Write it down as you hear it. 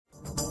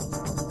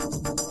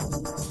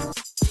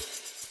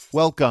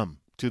Welcome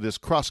to this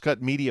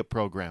Crosscut Media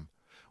program.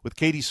 With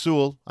Katie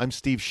Sewell, I'm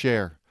Steve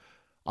Scher.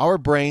 Our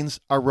brains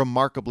are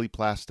remarkably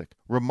plastic,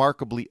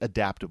 remarkably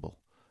adaptable,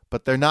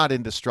 but they're not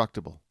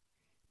indestructible.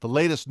 The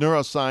latest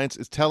neuroscience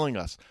is telling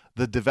us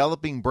the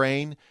developing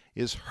brain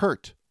is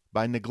hurt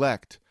by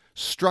neglect,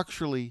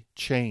 structurally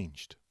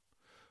changed.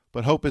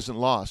 But hope isn't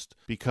lost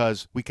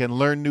because we can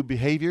learn new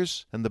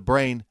behaviors and the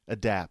brain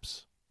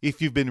adapts.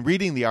 If you've been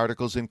reading the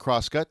articles in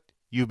Crosscut,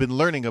 you've been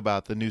learning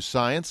about the new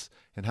science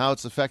and how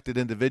it's affected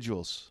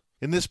individuals.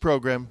 In this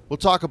program, we'll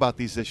talk about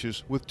these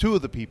issues with two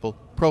of the people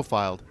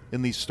profiled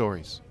in these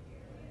stories.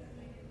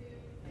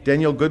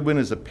 Danielle Goodwin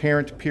is a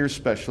parent peer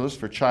specialist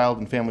for Child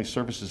and Family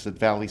Services at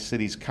Valley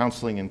City's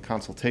Counseling and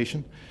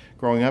Consultation.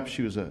 Growing up,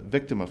 she was a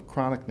victim of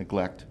chronic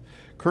neglect.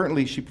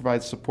 Currently, she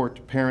provides support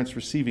to parents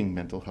receiving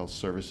mental health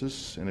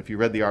services. And if you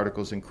read the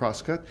articles in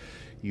Crosscut,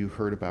 you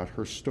heard about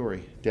her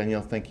story.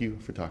 Danielle, thank you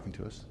for talking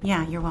to us.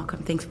 Yeah, you're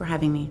welcome. Thanks for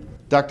having me.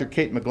 Dr.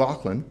 Kate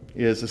McLaughlin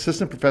is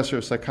Assistant Professor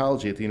of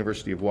Psychology at the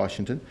University of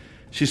Washington.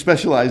 She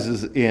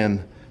specializes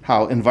in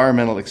how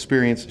environmental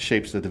experience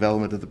shapes the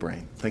development of the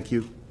brain. Thank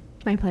you.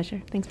 My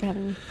pleasure. Thanks for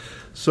having me.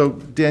 So,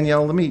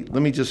 Danielle, let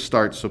me just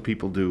start so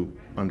people do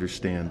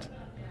understand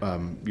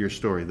your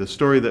story. The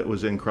story that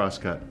was in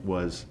Crosscut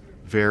was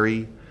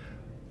very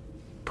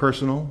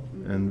personal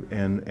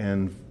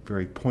and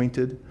very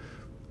pointed.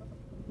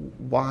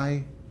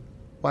 Why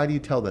do you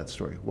tell that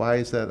story? Why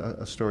is that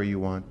a story you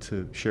want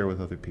to share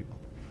with other people?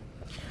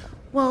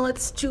 Well,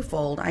 it's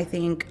twofold. I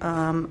think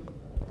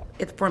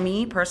for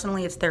me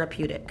personally, it's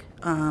therapeutic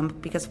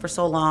because for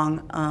so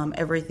long,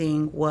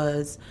 everything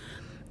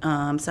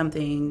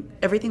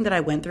that I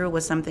went through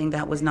was something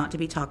that was not to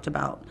be talked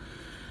about.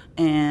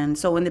 And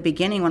so in the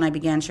beginning, when I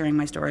began sharing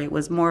my story, it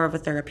was more of a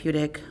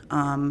therapeutic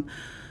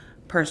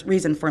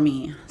reason for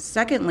me.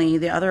 Secondly,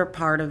 the other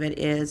part of it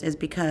is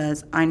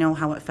because I know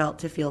how it felt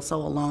to feel so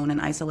alone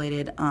and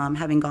isolated,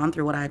 having gone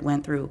through what I had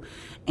went through.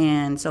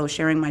 And so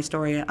sharing my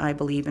story, I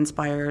believe,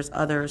 inspires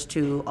others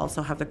to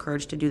also have the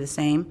courage to do the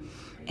same.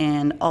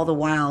 And all the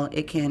while,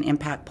 it can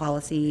impact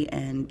policy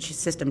and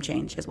system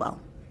change as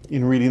well.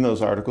 In reading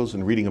those articles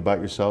and reading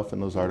about yourself in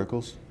those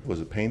articles,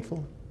 was it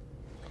painful?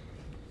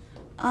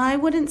 I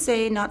wouldn't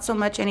say not so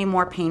much any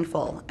more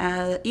painful.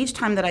 Each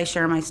time that I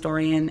share my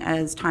story and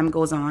as time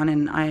goes on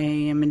and I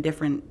am in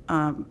different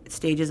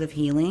stages of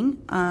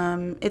healing,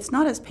 it's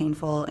not as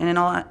painful. And in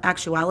all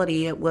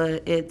actuality,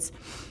 it's,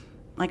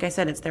 like I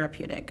said, it's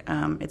therapeutic.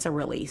 It's a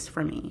release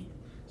for me.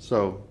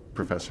 So,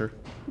 Professor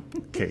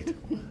Kate,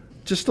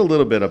 just a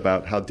little bit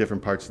about how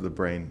different parts of the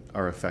brain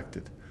are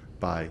affected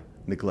by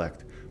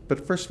neglect.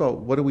 But first of all,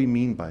 what do we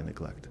mean by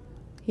neglect?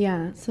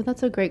 Yeah, so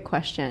that's a great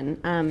question.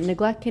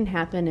 Neglect can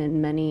happen in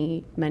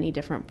many, many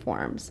different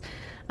forms.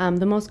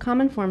 The most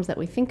common forms that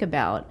we think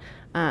about,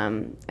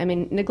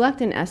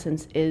 neglect in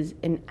essence is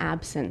an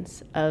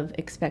absence of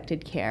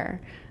expected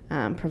care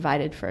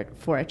provided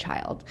for a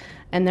child.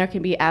 And there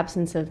can be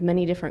absence of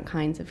many different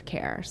kinds of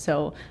care.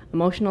 So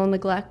emotional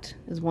neglect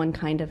is one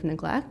kind of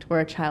neglect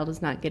where a child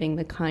is not getting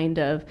the kind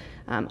of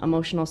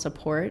emotional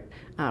support,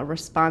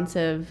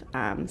 responsive,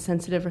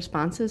 sensitive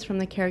responses from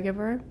the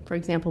caregiver. For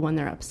example, when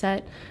they're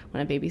upset,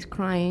 when a baby's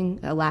crying,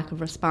 a lack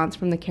of response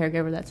from the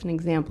caregiver, that's an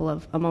example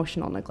of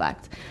emotional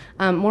neglect.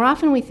 More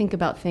often we think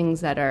about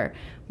things that are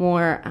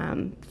more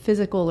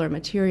physical or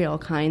material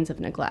kinds of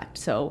neglect.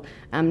 So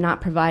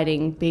not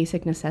providing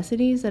basic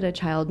necessities that a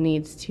child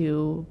needs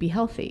to be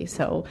healthy.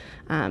 So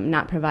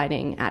not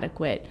providing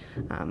adequate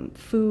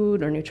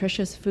food or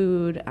nutritious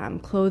food,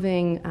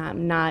 clothing,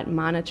 not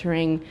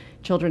monitoring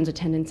children's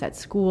attendance at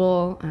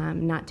school,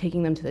 not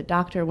taking them to the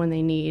doctor when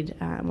they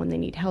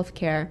need health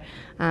care,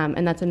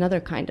 and that's another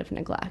kind of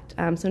neglect.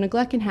 So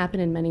neglect can happen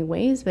in many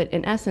ways, but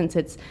in essence,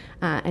 it's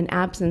an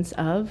absence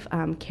of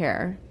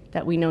care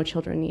that we know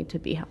children need to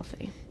be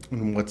healthy.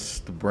 And what's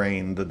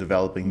the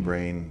developing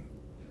brain,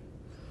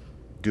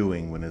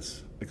 doing when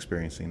it's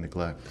experiencing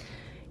neglect?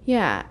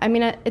 Yeah,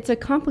 it's a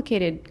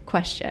complicated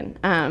question,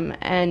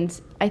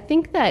 and I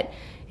think that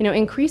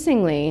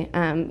increasingly,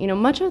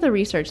 much of the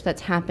research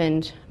that's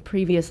happened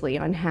previously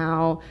on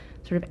how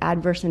sort of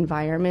adverse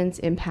environments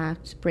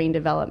impact brain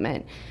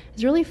development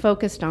is really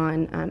focused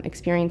on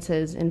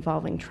experiences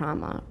involving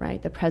trauma,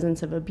 right? The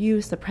presence of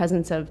abuse, the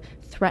presence of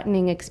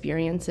threatening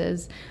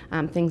experiences,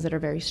 things that are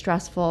very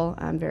stressful,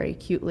 very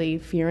acutely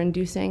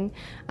fear-inducing.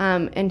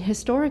 And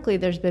historically,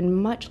 there's been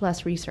much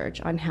less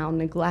research on how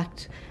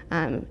neglect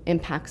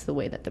impacts the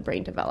way that the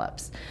brain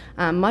develops.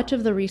 Much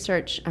of the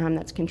research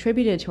that's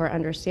contributed to our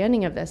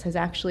understanding of this has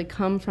actually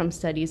come from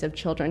studies of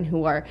children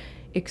who are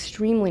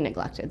extremely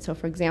neglected. So,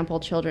 for example,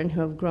 children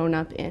who have grown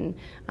up in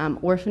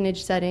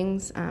orphanage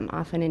settings,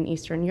 often in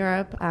Eastern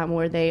Europe,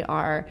 where they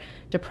are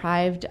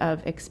deprived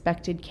of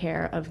expected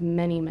care of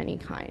many, many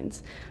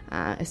kinds.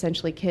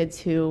 Essentially kids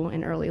who,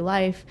 in early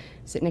life,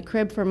 sit in a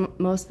crib for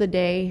most of the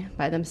day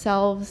by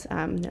themselves.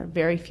 There are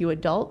very few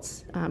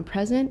adults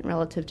present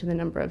relative to the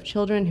number of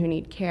children who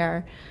need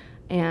care.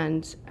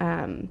 And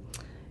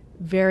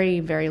very,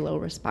 very low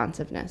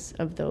responsiveness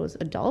of those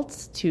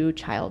adults to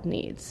child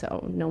needs.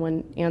 So no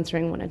one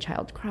answering when a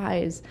child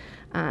cries,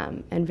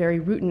 and very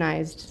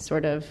routinized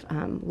sort of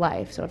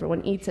life. So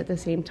everyone eats at the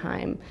same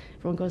time,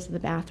 everyone goes to the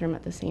bathroom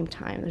at the same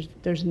time.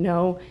 There's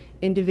no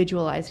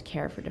individualized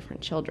care for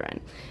different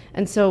children.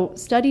 And so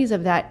studies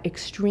of that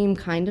extreme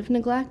kind of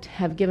neglect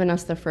have given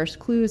us the first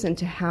clues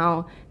into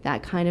how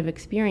that kind of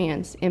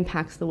experience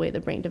impacts the way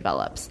the brain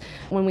develops.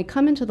 When we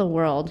come into the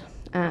world,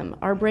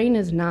 our brain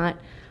is not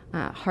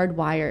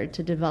hardwired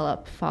to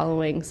develop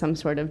following some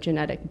sort of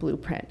genetic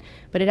blueprint,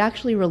 but it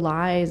actually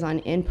relies on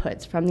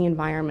inputs from the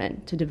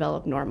environment to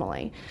develop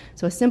normally.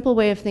 So a simple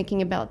way of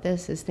thinking about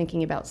this is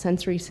thinking about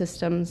sensory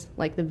systems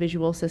like the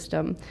visual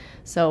system.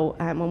 So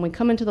when we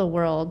come into the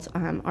world,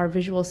 our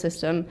visual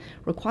system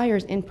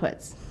requires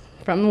inputs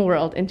from the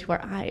world into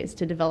our eyes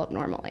to develop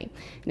normally.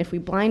 And if we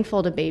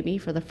blindfold a baby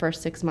for the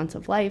first 6 months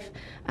of life,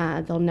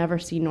 they'll never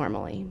see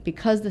normally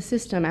because the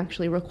system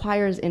actually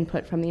requires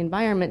input from the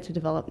environment to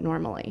develop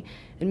normally.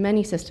 And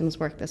many systems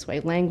work this way.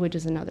 Language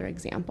is another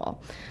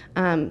example.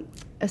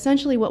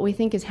 Essentially, what we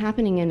think is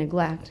happening in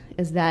neglect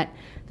is that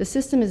the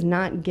system is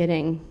not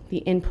getting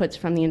the inputs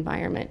from the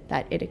environment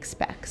that it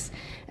expects.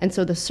 And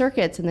so the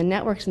circuits and the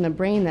networks in the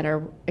brain that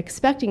are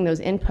expecting those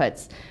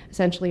inputs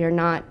essentially are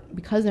not,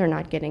 because they're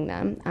not getting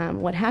them,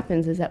 what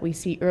happens is that we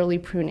see early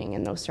pruning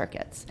in those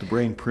circuits. The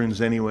brain prunes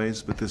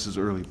anyways, but this is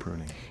early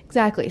pruning.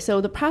 Exactly.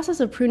 So the process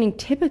of pruning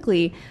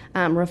typically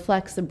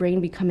reflects the brain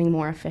becoming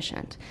more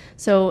efficient.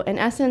 So in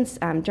essence,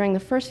 during the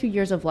first few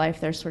years of life,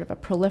 there's sort of a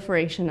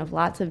proliferation of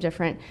lots of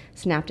different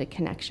synaptic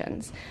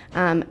connections.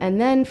 And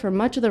then for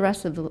much of the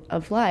rest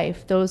of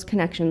life, those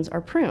connections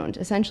are pruned.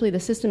 Essentially, the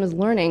system is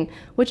learning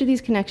which of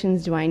these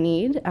connections do I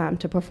need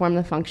to perform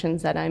the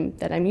functions that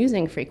I'm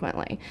using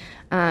frequently.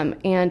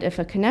 And if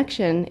a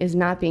connection is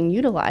not being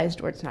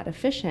utilized or it's not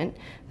efficient,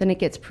 then it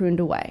gets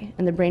pruned away,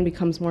 and the brain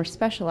becomes more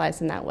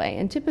specialized in that way.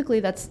 And typically,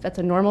 that's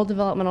a normal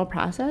developmental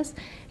process,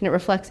 and it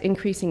reflects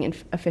increasing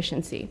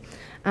efficiency.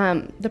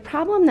 The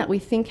problem that we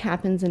think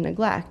happens in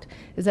neglect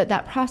is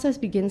that process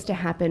begins to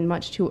happen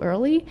much too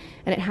early,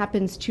 and it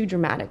happens too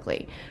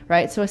dramatically,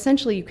 right? So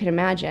essentially, you can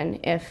imagine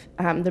if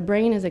the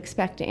brain is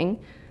expecting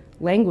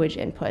language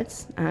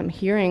inputs,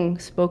 hearing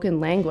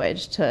spoken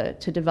language to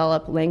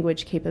develop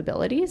language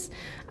capabilities.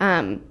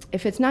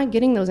 If it's not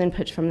getting those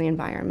inputs from the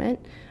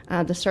environment,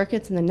 the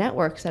circuits and the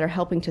networks that are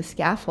helping to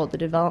scaffold the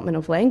development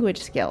of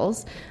language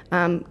skills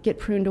get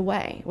pruned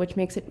away, which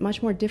makes it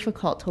much more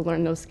difficult to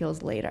learn those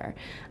skills later.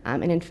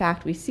 And in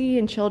fact, we see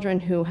in children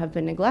who have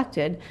been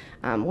neglected,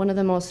 one of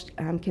the most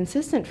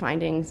consistent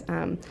findings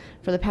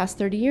for the past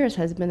 30 years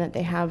has been that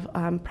they have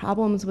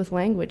problems with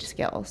language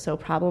skills, so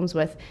problems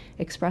with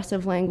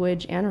expressive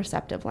language and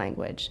receptive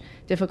language,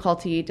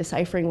 difficulty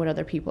deciphering what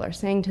other people are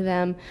saying to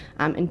them,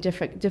 and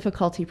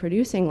difficulty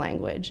producing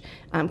language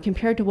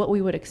compared to what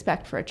we would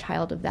expect for a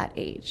child of that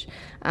age.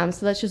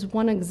 So that's just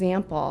one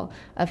example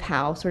of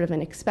how sort of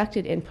an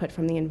expected input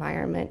from the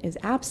environment is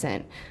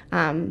absent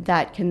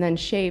that can then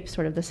shape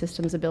sort of the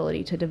system's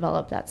ability to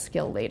develop that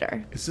skill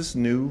later. Is this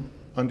new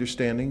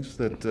understandings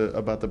that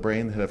about the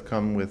brain that have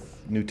come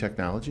with new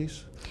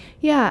technologies?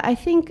 Yeah, I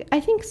think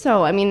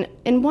so. I mean,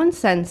 in one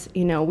sense,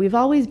 we've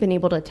always been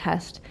able to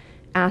test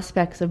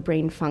aspects of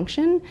brain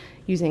function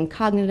using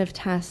cognitive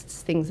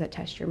tests, things that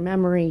test your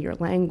memory, your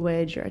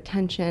language, your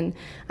attention.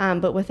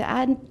 But with the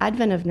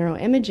advent of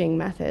neuroimaging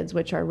methods,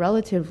 which are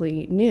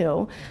relatively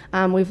new,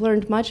 we've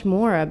learned much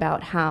more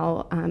about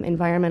how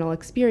environmental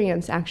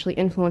experience actually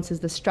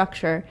influences the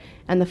structure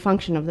and the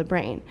function of the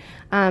brain.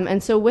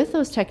 And so with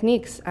those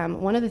techniques,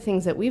 one of the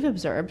things that we've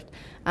observed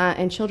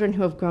in children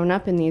who have grown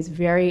up in these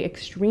very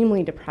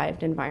extremely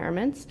deprived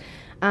environments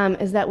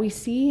is that we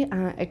see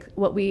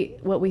what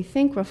we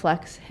think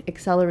reflects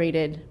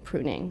accelerated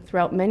pruning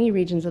throughout many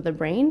regions of the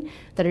brain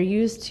that are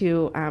used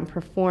to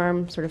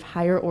perform sort of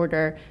higher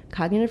order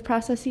cognitive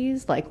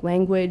processes like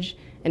language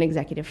and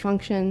executive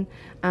function,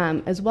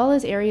 as well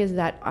as areas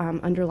that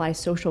underlie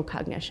social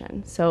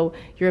cognition. So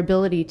your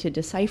ability to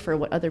decipher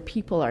what other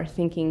people are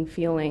thinking,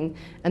 feeling,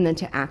 and then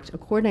to act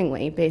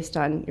accordingly based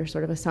on your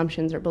sort of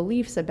assumptions or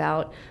beliefs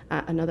about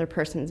another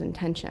person's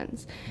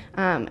intentions.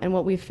 And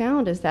what we've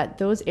found is that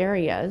those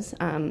areas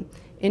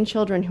in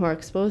children who are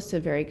exposed to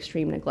very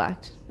extreme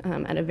neglect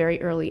at a very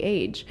early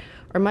age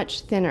are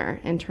much thinner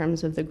in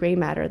terms of the gray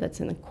matter that's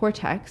in the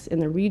cortex, in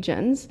the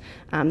regions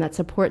that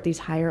support these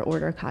higher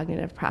order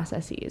cognitive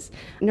processes.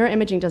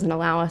 Neuroimaging doesn't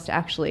allow us to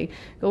actually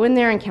go in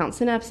there and count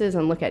synapses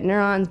and look at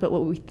neurons, but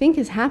what we think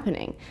is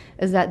happening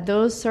is that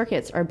those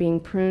circuits are being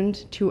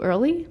pruned too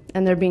early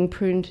and they're being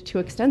pruned too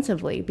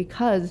extensively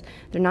because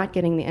they're not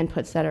getting the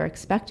inputs that are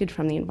expected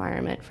from the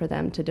environment for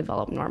them to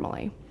develop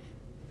normally.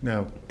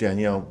 Now,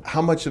 Danielle,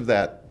 how much of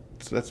that,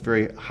 so that's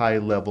very high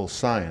level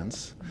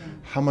science,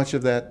 how much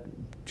of that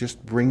just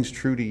rings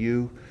true to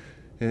you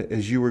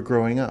as you were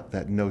growing up,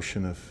 that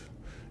notion of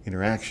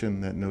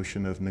interaction, that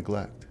notion of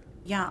neglect?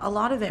 Yeah, a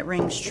lot of it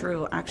rings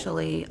true,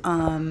 actually.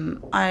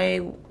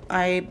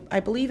 I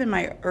believe in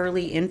my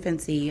early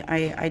infancy,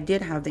 I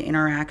did have the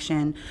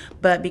interaction,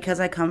 but because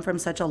I come from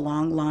such a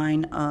long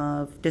line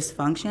of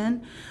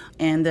dysfunction,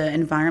 and the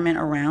environment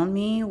around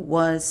me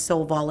was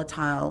so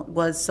volatile,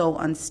 was so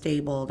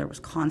unstable. There was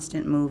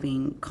constant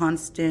moving,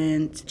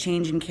 constant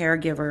change in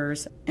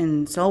caregivers,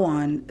 and so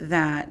on,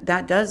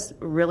 that does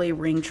really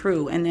ring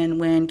true. And then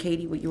when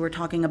Katie, what you were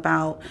talking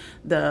about,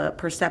 the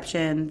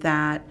perception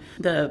that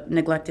the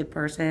neglected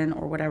person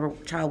or whatever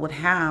child would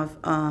have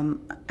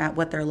at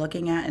what they're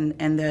looking at,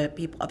 and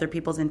the other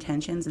people's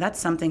intentions, that's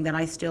something that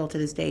I still to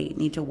this day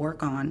need to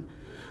work on.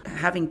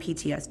 Having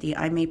PTSD,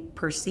 I may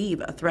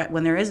perceive a threat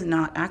when there is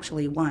not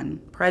actually one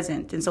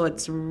present. And so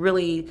it's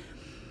really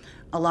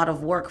a lot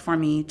of work for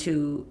me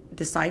to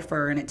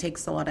decipher, and it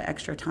takes a lot of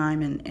extra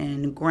time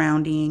and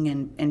grounding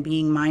and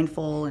being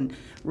mindful and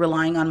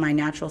relying on my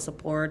natural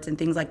supports and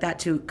things like that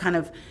to kind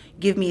of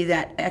give me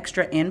that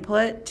extra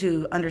input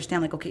to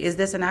understand, like, okay, is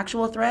this an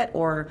actual threat,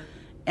 or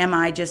am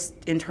I just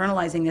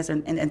internalizing this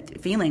and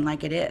feeling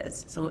like it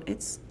is? So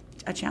it's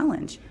a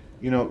challenge.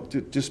 You know,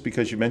 just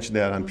because you mentioned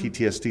that on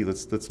PTSD,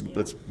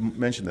 let's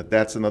mention that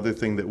that's another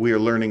thing that we are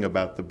learning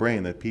about the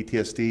brain, that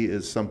PTSD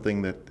is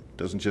something that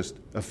doesn't just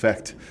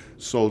affect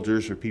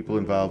soldiers or people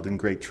involved in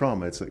great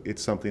trauma.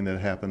 It's something that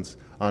happens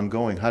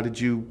ongoing. How did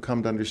you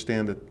come to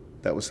understand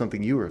that that was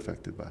something you were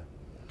affected by?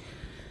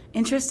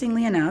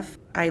 Interestingly enough,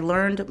 I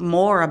learned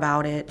more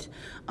about it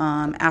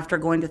after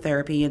going to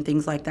therapy and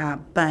things like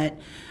that, but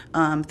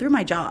through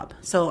my job.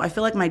 So I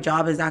feel like my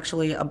job is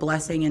actually a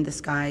blessing in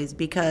disguise,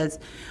 because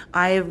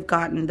I've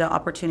gotten the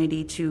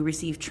opportunity to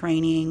receive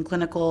training,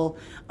 clinical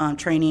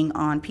training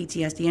on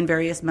PTSD and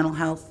various mental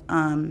health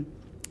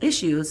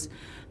issues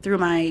through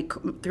my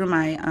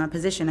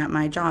position at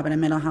my job at a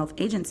mental health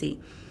agency.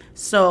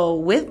 So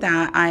with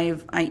that,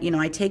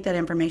 I take that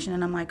information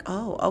and I'm like,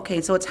 oh, okay.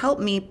 So it's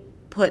helped me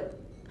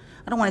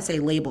I don't want to say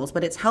labels,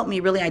 but it's helped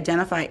me really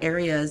identify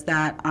areas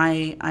that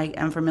I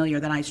am familiar,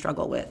 that I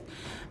struggle with.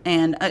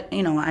 And,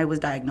 I was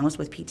diagnosed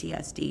with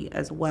PTSD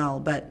as well.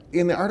 But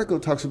in the article,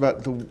 it talks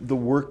about the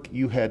work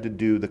you had to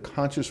do, the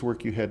conscious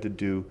work you had to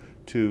do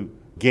to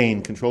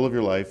gain control of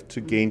your life,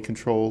 to gain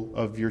control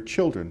of your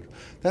children.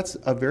 That's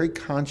a very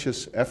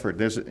conscious effort.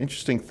 There's an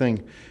interesting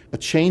thing. A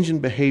change in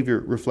behavior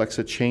reflects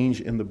a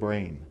change in the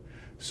brain.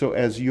 So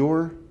as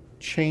you're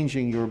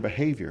changing your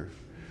behavior,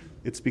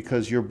 it's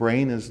because your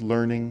brain is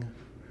learning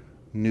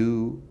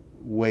new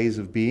ways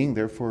of being,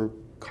 therefore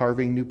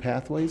carving new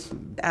pathways.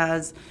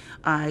 As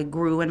I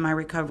grew in my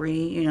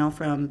recovery,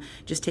 from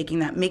just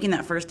making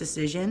that first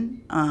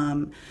decision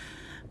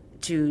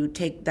to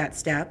take that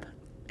step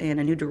in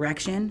a new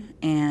direction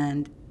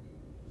and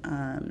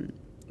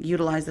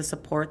utilize the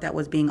support that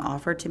was being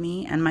offered to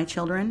me and my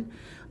children,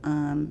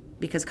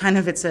 because kind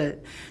of it's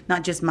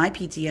not just my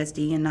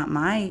PTSD and not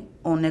my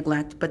own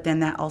neglect, but then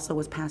that also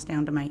was passed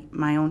down to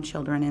my own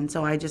children. And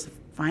so I just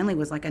finally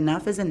was like,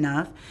 enough is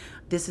enough.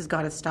 This has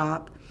got to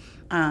stop.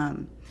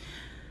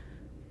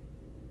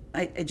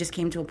 It just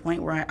came to a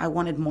point where I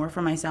wanted more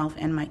for myself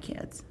and my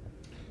kids.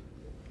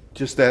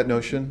 Just that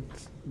notion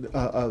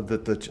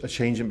that a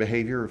change in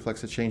behavior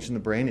reflects a change in the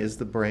brain. Is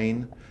the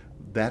brain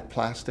that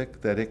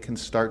plastic that it can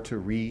start to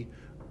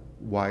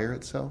rewire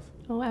itself?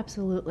 Oh,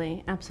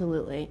 absolutely,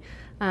 absolutely.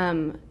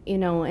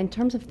 In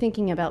terms of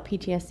thinking about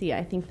PTSD,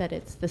 I think that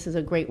this is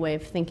a great way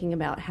of thinking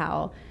about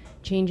how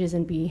changes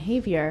in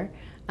behavior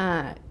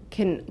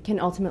can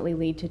ultimately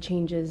lead to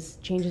changes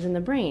in the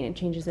brain and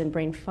changes in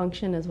brain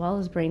function as well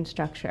as brain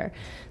structure.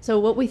 So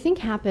what we think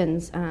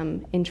happens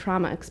in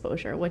trauma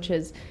exposure, which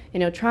is,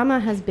 trauma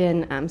has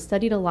been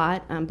studied a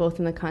lot, both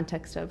in the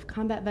context of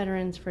combat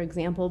veterans, for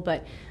example,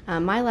 but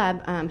my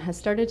lab has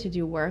started to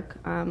do work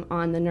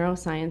on the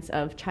neuroscience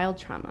of child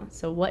trauma.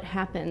 So what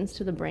happens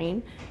to the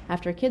brain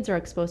after kids are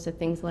exposed to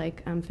things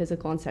like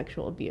physical and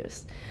sexual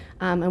abuse.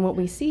 And what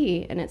we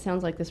see, and it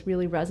sounds like this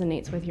really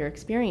resonates with your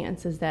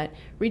experience, is that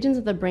regions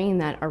of the brain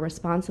that are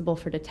responsible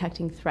for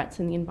detecting threats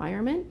in the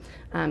environment,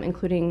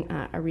 including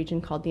a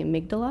region called the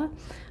amygdala,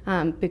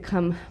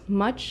 become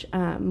much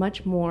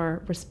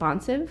more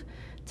responsive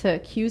to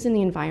cues in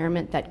the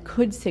environment that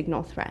could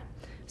signal threat.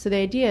 So the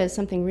idea is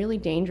something really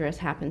dangerous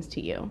happens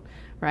to you,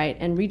 right?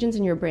 And regions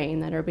in your brain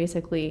that are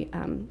basically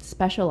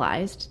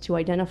specialized to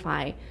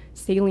identify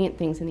salient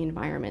things in the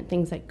environment,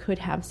 things that could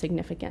have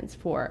significance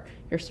for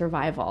your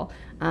survival,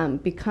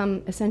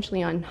 become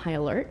essentially on high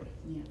alert.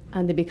 Yeah.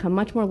 And they become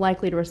much more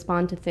likely to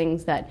respond to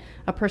things that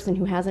a person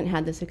who hasn't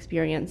had this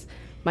experience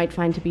might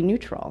find to be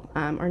neutral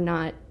or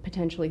not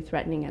potentially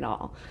threatening at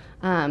all.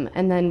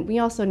 And then we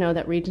also know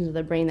that regions of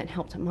the brain that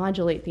help to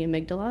modulate the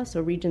amygdala, so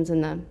regions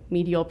in the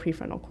medial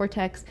prefrontal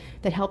cortex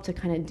that help to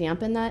kind of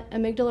dampen that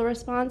amygdala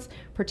response,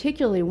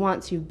 particularly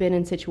once you've been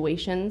in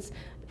situations,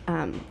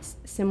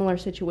 similar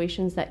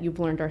situations that you've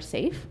learned are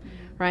safe,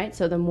 right?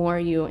 So the more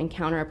you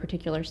encounter a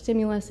particular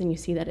stimulus and you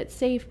see that it's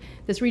safe,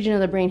 this region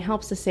of the brain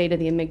helps to say to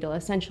the amygdala,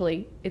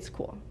 essentially, it's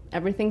cool.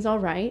 everything's all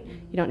right.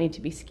 You don't need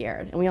to be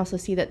scared. And we also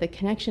see that the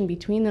connection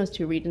between those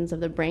two regions of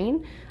the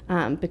brain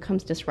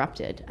becomes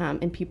disrupted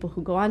in people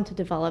who go on to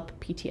develop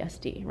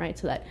PTSD, right?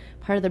 So that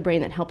part of the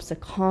brain that helps to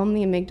calm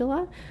the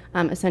amygdala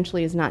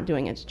essentially is not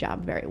doing its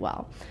job very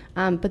well.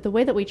 But the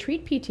way that we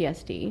treat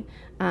PTSD,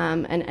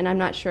 and I'm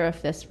not sure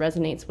if this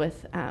resonates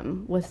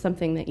with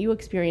something that you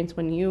experienced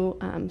when you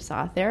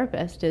saw a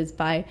therapist, is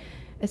by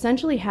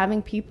essentially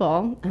having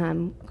people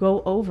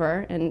go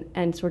over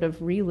and sort of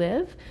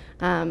relive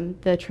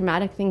the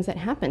traumatic things that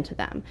happened to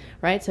them,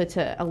 right? So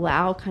to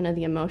allow kind of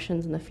the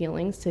emotions and the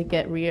feelings to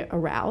get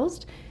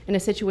aroused in a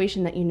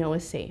situation that you know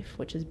is safe,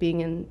 which is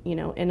being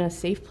in a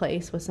safe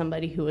place with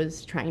somebody who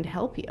is trying to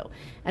help you.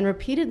 And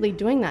repeatedly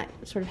doing that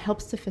sort of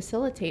helps to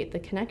facilitate the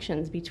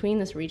connections between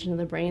this region of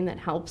the brain that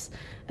helps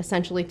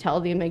essentially tell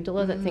the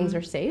amygdala that things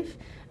are safe.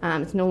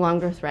 It's no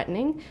longer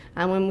threatening.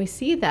 When we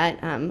see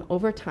that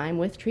over time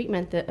with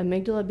treatment, the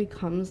amygdala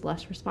becomes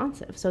less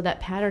responsive. So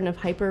that pattern of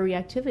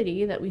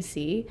hyperreactivity that we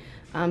see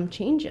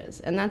changes.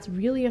 And that's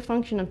really a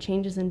function of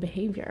changes in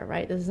behavior,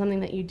 right? This is something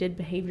that you did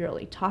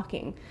behaviorally,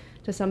 talking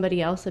to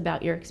somebody else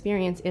about your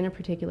experience in a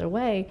particular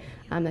way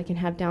that can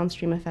have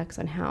downstream effects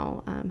on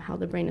how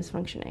the brain is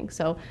functioning.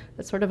 So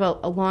that's sort of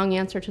a long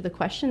answer to the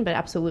question, but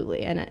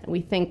absolutely. And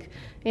we think,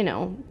 in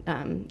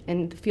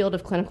the field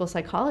of clinical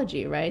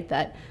psychology, right,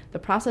 that the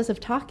process of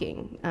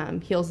talking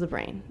heals the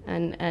brain.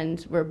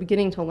 And we're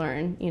beginning to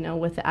learn,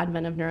 with the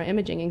advent of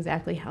neuroimaging,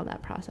 exactly how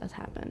that process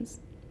happens.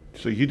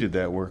 So you did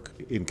that work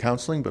in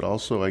counseling, but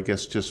also, I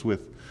guess, just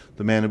with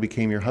the man who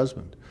became your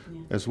husband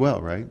as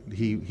well, right?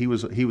 He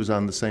was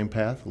on the same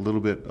path, a little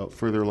bit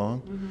further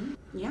along.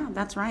 Mm-hmm. Yeah,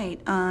 that's right.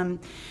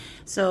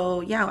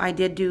 I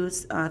did do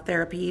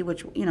therapy,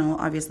 which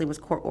obviously was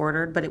court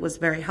ordered, but it was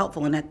very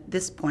helpful. And at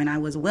this point, I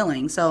was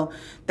willing, so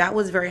that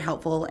was very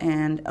helpful.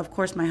 And of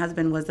course, my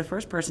husband was the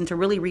first person to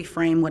really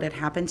reframe what had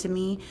happened to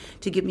me,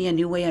 to give me a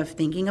new way of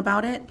thinking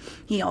about it.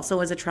 He also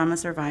was a trauma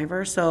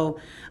survivor, so.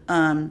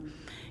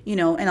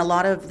 And a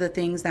lot of the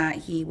things that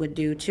he would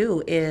do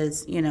too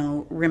is,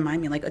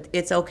 remind me, like,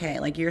 it's okay,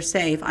 like, you're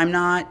safe. I'm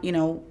not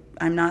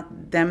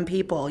them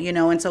people,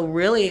 and so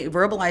really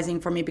verbalizing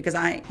for me, because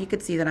he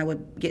could see that I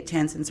would get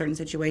tense in certain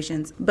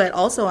situations. But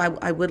also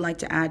I would like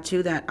to add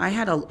too that I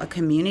had a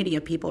community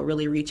of people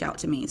really reach out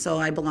to me. So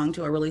I belong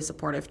to a really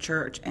supportive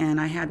church, and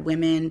I had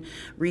women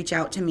reach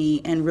out to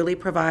me and really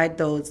provide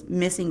those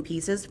missing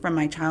pieces from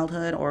my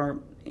childhood or,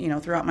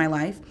 throughout my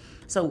life.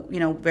 So,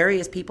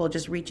 various people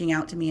just reaching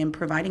out to me and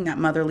providing that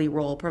motherly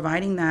role,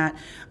 providing that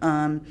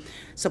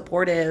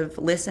supportive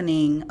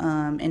listening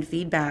and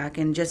feedback,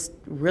 and just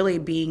really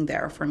being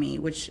there for me,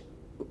 which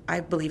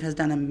I believe has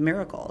done a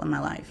miracle in my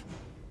life.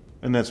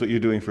 And that's what you're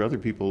doing for other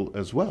people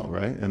as well,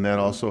 right? And that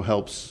also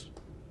helps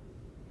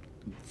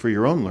for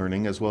your own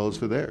learning as well as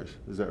for theirs.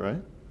 Is that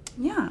right?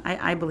 Yeah,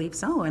 I believe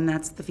so, and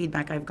that's the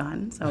feedback I've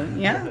gotten. So,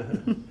 yeah.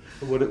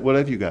 What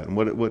have you gotten?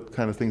 What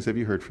kind of things have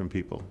you heard from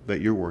people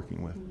that you're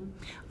working with?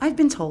 I've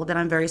been told that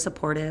I'm very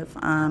supportive,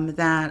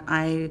 that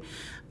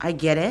I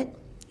get it,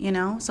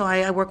 So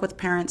I work with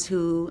parents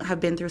who have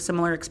been through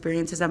similar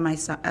experiences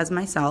as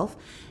myself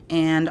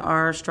and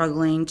are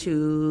struggling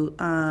to,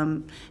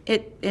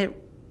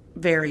 it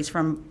varies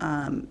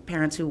from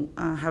parents who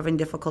are having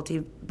difficulty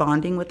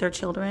bonding with their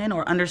children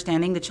or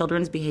understanding the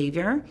children's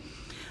behavior.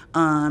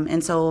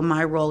 And so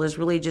my role is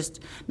really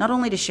just not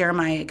only to share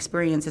my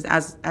experiences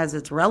as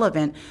it's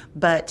relevant,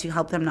 but to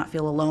help them not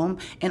feel alone,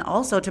 and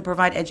also to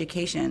provide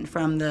education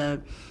from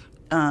the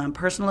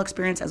personal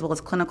experience as well as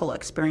clinical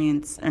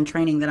experience and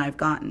training that I've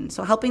gotten.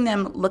 So helping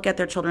them look at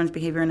their children's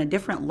behavior in a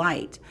different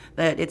light,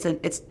 that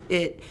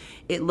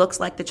it looks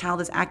like the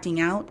child is acting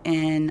out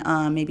and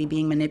maybe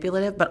being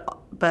manipulative,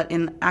 but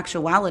in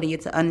actuality,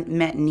 it's an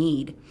unmet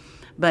need.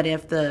 But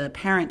if the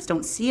parents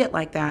don't see it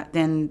like that,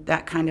 then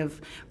that kind of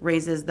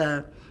raises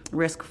the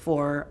risk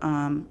for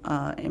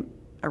a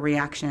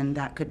reaction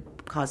that could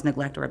cause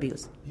neglect or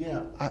abuse.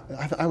 Yeah,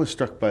 I was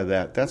struck by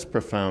that. That's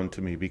profound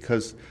to me,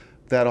 because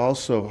that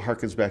also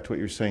harkens back to what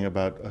you're saying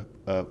about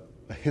a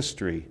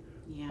history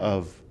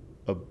of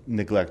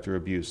neglect or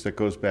abuse that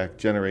goes back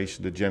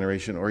generation to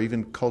generation, or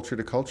even culture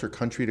to culture,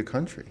 country to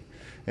country.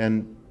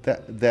 And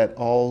that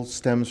all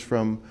stems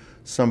from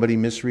somebody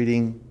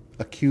misreading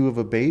a cue of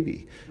a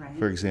baby, right,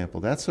 for example.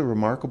 That's a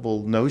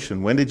remarkable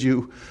notion. When did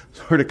you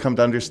sort of come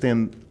to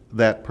understand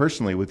that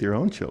personally with your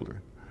own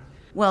children?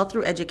 Well,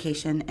 through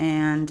education,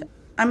 and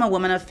I'm a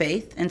woman of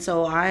faith, and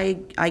so I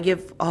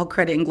give all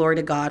credit and glory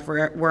to God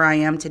for where I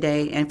am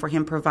today and for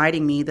Him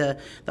providing me the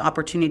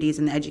opportunities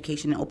and the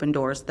education and open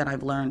doors that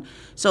I've learned.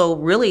 So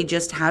really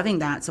just having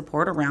that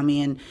support around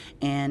me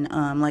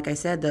and like I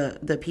said,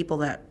 the people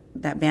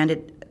that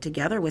banded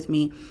together with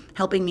me,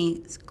 helping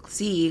me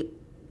see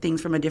things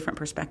from a different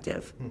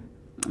perspective.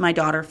 My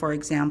daughter, for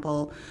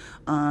example,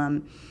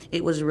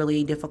 it was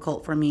really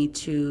difficult for me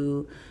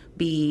to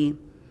be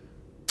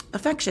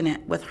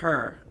affectionate with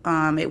her.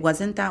 It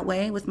wasn't that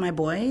way with my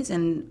boys,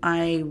 and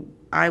I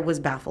was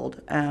baffled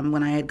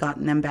when I had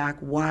gotten them back.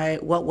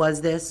 What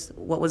was this?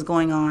 What was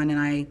going on?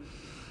 And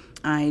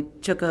I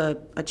took a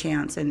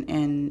chance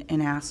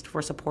and asked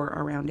for support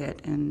around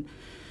it. And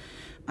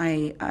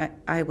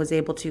I was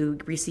able to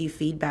receive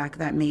feedback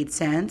that made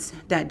sense,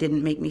 that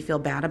didn't make me feel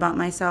bad about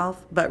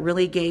myself, but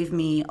really gave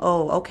me,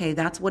 oh, okay,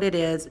 that's what it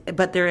is,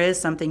 but there is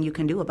something you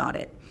can do about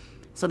it.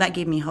 So that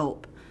gave me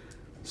hope.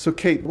 So,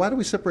 Kate, why do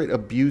we separate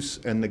abuse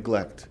and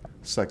neglect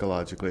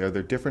psychologically? Are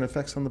there different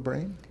effects on the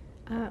brain?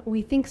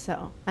 We think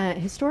so.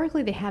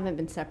 Historically, they haven't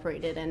been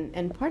separated,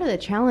 and part of the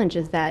challenge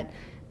is that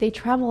they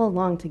travel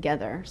along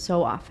together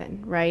so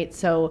often, right?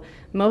 So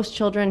most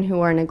children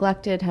who are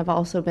neglected have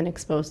also been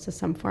exposed to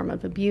some form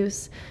of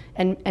abuse,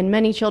 and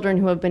many children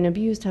who have been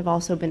abused have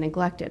also been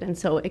neglected. And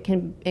so it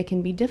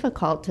can be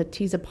difficult to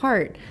tease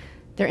apart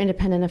their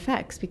independent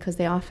effects because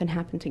they often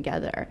happen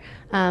together.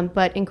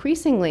 But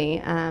increasingly,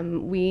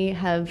 we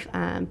have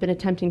been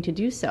attempting to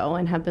do so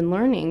and have been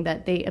learning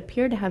that they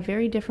appear to have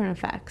very different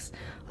effects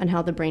on how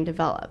the brain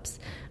develops.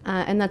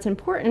 And that's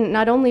important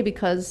not only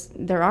because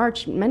there are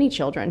many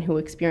children who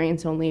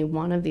experience only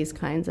one of these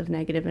kinds of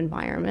negative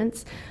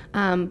environments,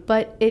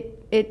 but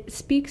it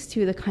speaks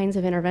to the kinds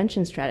of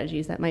intervention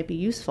strategies that might be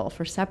useful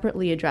for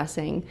separately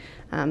addressing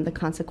the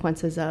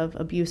consequences of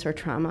abuse or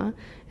trauma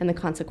and the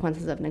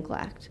consequences of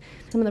neglect.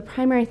 Some of the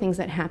primary things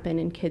that happen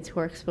in kids who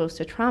are exposed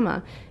to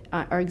trauma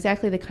are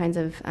exactly the kinds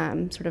of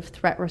sort of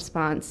threat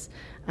response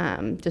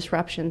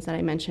disruptions that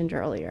I mentioned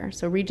earlier.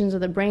 So regions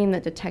of the brain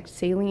that detect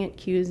salient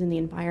cues in the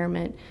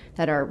environment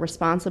that are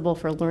responsible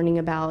for learning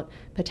about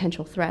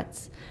potential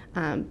threats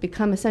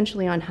become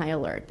essentially on high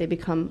alert. They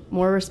become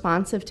more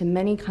responsive to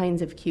many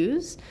kinds of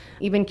cues,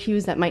 even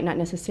cues that might not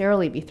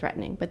necessarily be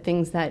threatening, but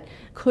things that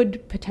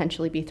could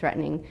potentially be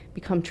threatening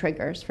become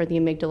triggers for the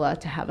amygdala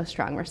to have a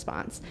strong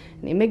response.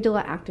 And the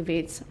amygdala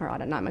activates our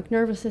autonomic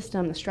nervous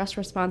system, the stress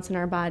response in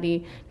our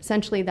body.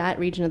 Essentially, that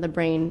region of the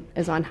brain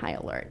is on high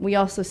alert. We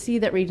also see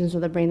that regions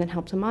of the brain that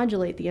help to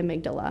modulate the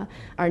amygdala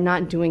are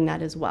not doing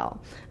that as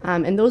well.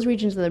 And those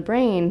regions of the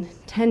brain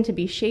tend to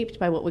be shaped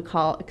by what we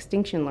call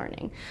extinction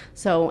learning.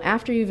 So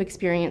after you've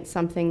experienced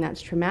something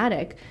that's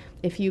traumatic,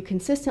 if you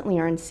consistently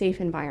are in safe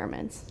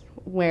environments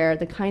where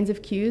the kinds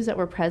of cues that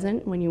were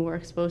present when you were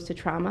exposed to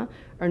trauma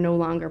are no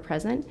longer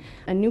present,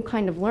 a new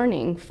kind of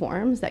learning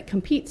forms that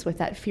competes with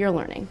that fear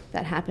learning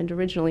that happened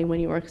originally when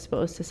you were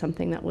exposed to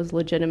something that was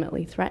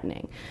legitimately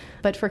threatening.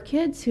 But for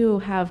kids who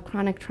have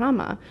chronic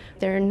trauma,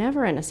 they're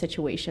never in a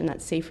situation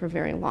that's safe for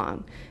very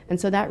long.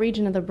 And so that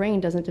region of the brain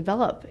doesn't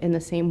develop in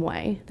the same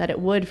way that it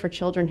would for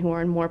children who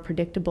are in more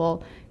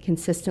predictable,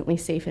 consistently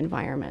safe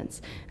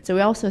environments. So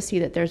we also see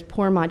that there's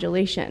poor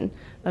modulation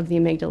of the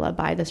amygdala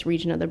by this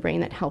region of the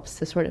brain that helps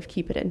to sort of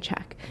keep it in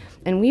check.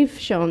 And we've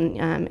shown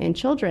in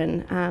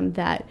children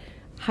that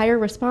higher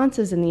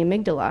responses in the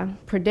amygdala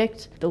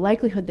predict the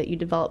likelihood that you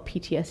develop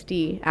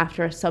PTSD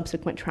after a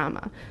subsequent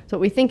trauma. So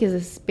what we think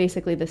is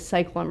basically this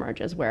cycle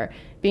emerges where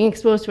being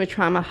exposed to a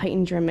trauma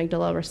heightens your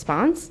amygdala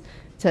response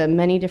to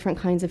many different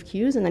kinds of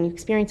cues, and then you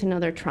experience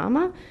another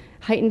trauma.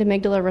 Heightened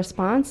amygdala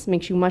response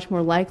makes you much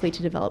more likely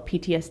to develop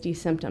PTSD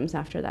symptoms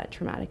after that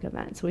traumatic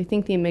event. So we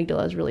think the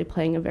amygdala is really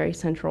playing a very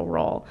central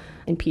role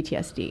in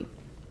PTSD.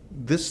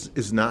 This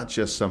is not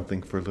just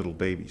something for little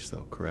babies,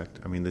 though, correct?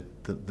 I mean,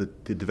 the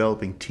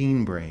developing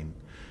teen brain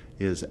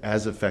is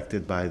as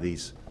affected by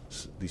these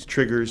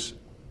triggers,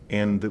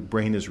 and the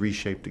brain is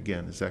reshaped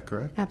again. Is that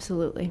correct?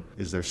 Absolutely.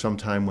 Is there some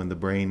time when the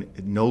brain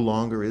no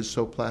longer is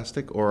so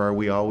plastic, or are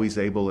we always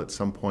able at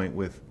some point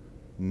with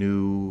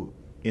new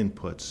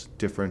inputs,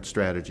 different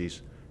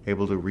strategies,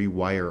 able to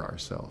rewire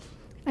ourselves?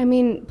 I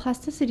mean,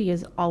 plasticity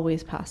is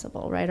always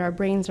possible, right? Our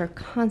brains are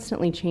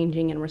constantly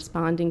changing and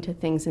responding to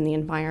things in the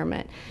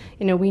environment.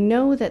 You know, we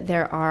know that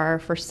there are,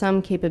 for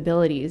some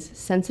capabilities,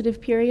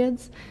 sensitive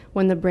periods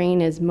when the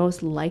brain is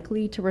most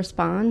likely to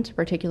respond to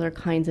particular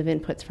kinds of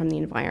inputs from the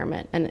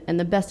environment. And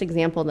the best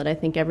example that I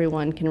think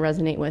everyone can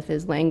resonate with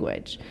is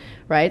language,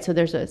 right? So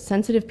there's a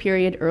sensitive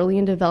period early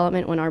in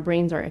development when our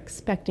brains are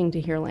expecting to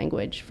hear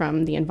language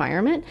from the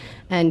environment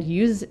and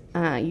uses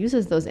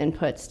those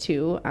inputs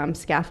to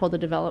scaffold the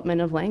development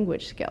of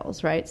language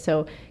skills, right?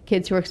 So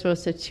kids who are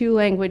exposed to 2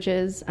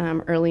 languages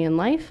early in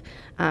life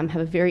have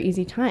a very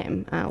easy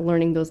time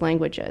learning those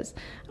languages.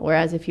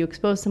 Whereas if you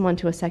expose someone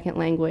to a second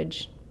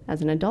language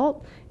as an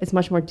adult, it's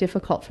much more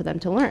difficult for them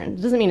to learn.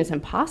 It doesn't mean it's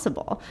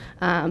impossible,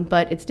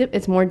 but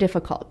it's more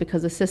difficult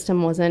because the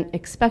system wasn't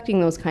expecting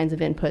those kinds of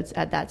inputs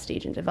at that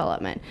stage in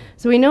development.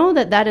 So we know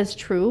that that is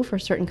true for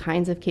certain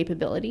kinds of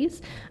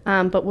capabilities,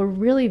 but we're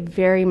really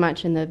very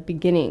much in the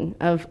beginning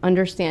of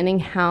understanding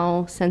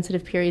how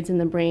sensitive periods in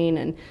the brain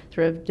and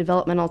sort of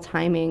developmental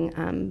timing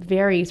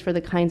varies for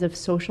the kinds of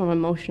social and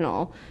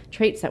emotional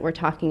traits that we're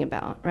talking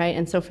about, right?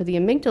 And so for the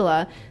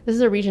amygdala, this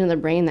is a region of the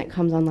brain that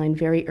comes online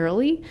very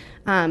early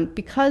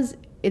because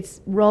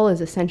its role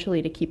is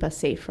essentially to keep us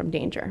safe from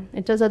danger.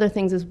 It does other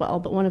things as well,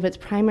 but one of its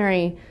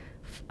primary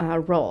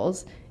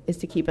roles is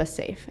to keep us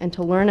safe and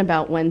to learn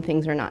about when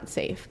things are not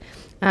safe.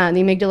 The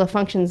amygdala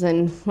functions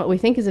in what we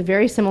think is a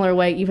very similar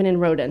way even in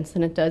rodents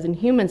than it does in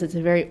humans. It's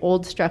a very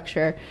old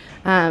structure.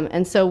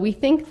 And so we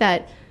think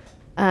that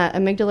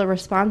amygdala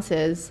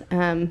responses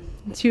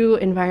to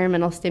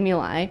environmental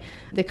stimuli,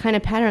 the kind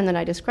of pattern that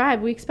I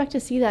described, we expect to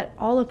see that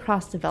all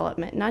across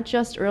development, not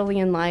just early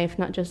in life,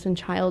 not just in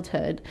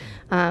childhood,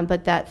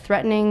 but that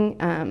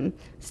threatening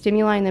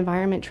stimuli in the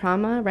environment,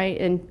 trauma, right?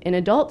 In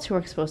adults who are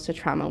exposed to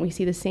trauma, we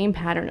see the same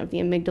pattern of the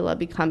amygdala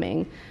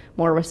becoming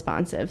more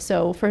responsive.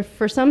 So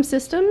for some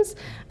systems,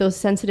 those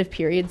sensitive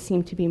periods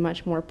seem to be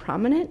much more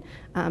prominent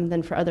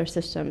than for other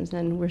systems,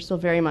 and we're still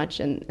very much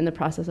in the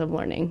process of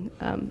learning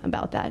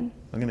about that.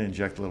 I'm going to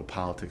inject a little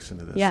politics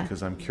into this Yeah.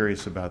 because I'm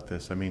curious about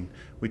this. I mean,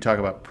 we talk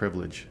about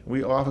privilege.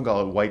 We often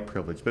call it white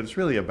privilege, but it's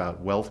really about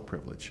wealth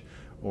privilege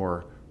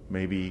or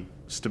maybe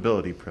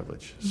stability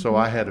privilege. Mm-hmm. So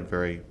I had a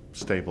very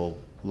stable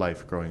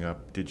life growing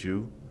up. Did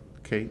you,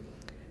 Kate?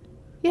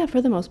 Yeah,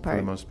 for the most part.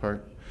 For the most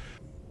part.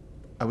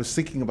 I was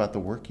thinking about the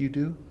work you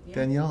do,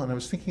 Danielle, and I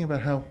was thinking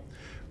about how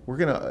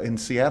in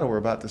Seattle, we're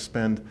about to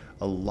spend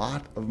a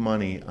lot of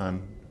money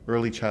on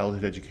early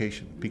childhood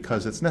education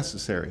because it's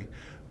necessary.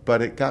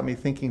 But it got me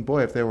thinking,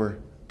 boy, if there were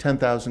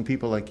 10,000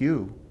 people like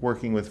you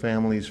working with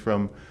families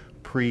from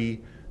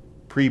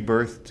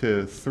pre-birth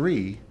to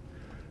 3,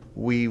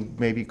 we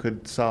maybe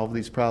could solve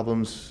these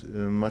problems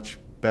in a much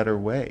better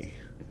way.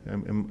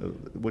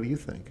 What do you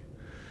think?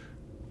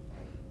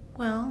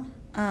 Well,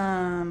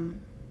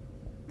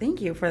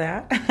 thank you for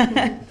that.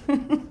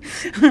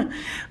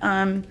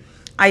 I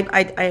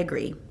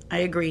agree. I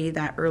agree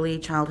that early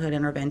childhood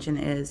intervention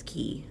is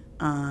key.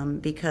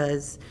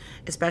 Because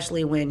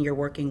especially when you're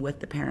working with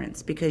the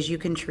parents, because you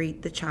can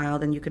treat the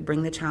child and you could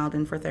bring the child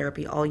in for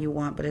therapy all you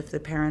want, but if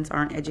the parents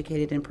aren't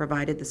educated and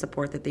provided the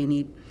support that they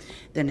need,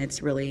 then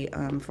it's really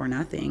for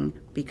nothing,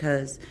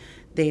 because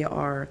they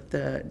are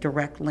the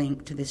direct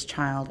link to this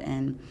child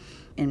and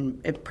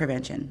in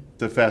prevention.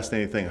 It's a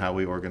fascinating thing how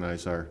we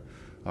organize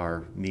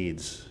our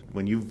needs.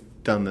 When you've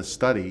done this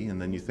study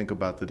and then you think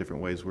about the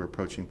different ways we're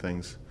approaching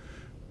things,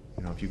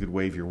 if you could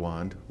wave your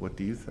wand, what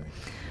do you think?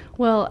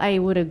 Well, I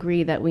would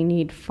agree that we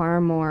need far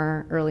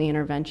more early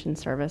intervention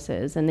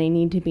services, and they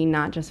need to be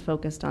not just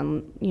focused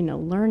on,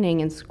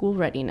 learning and school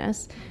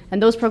readiness.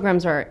 And those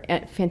programs are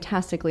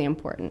fantastically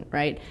important,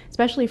 right?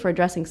 Especially for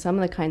addressing some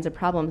of the kinds of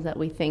problems that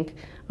we think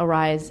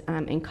arise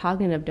in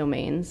cognitive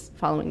domains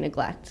following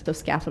neglect. So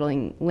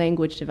scaffolding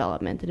language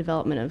development, the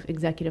development of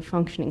executive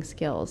functioning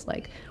skills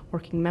like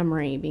working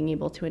memory, being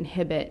able to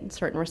inhibit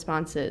certain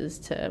responses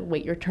to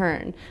wait your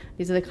turn.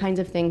 These are the kinds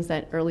of things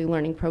that early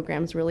learning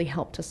programs really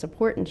help to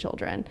support in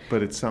children.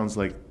 But it sounds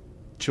like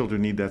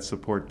children need that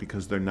support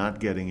because they're not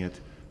getting it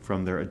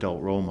from their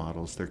adult role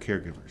models, their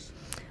caregivers.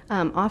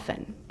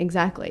 Often,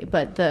 exactly.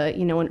 But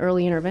an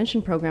early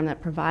intervention program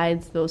that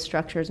provides those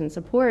structures and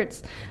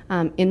supports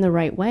in the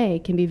right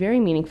way can be very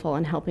meaningful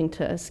in helping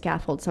to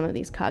scaffold some of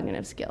these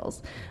cognitive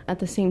skills. At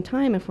the same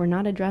time, if we're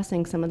not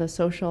addressing some of the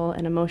social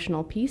and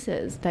emotional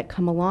pieces that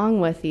come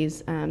along with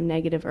these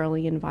negative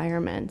early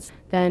environments,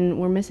 then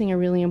we're missing a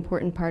really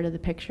important part of the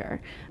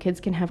picture.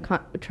 Kids can have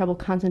trouble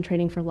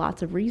concentrating for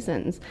lots of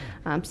reasons.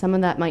 Some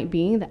of that might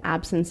be the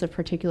absence of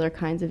particular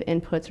kinds of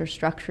inputs or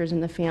structures in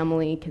the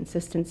family,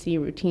 consistency,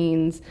 routine,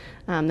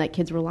 that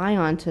kids rely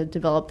on to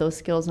develop those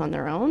skills on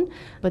their own.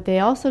 But they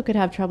also could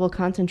have trouble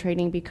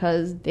concentrating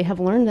because they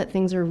have learned that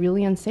things are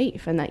really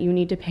unsafe and that you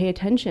need to pay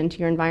attention to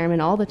your environment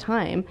all the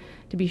time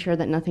to be sure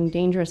that nothing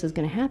dangerous is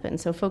going to happen.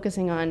 So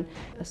focusing on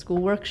a school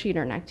worksheet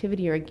or an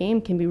activity or a game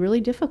can be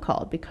really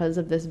difficult because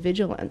of this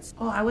vigilance.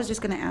 Oh, I was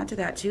just going to add to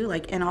that too,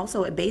 and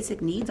also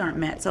basic needs aren't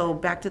met. So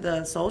back to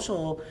the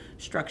social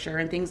structure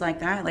and things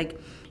like that,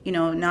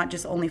 not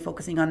just only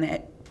focusing on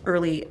the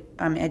early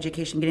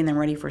education, getting them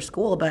ready for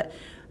school, but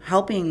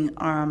helping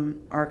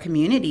our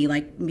community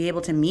be able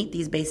to meet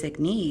these basic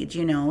needs.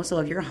 So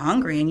if you're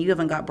hungry and you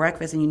haven't got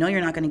breakfast and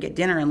you're not going to get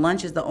dinner and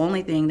lunch is the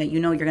only thing that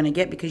you're going to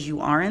get because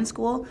you are in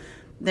school,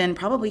 then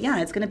probably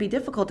it's going to be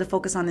difficult to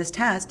focus on this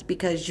test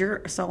because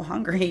you're so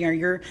hungry or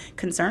you're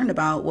concerned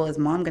about, well, is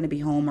mom going to be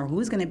home or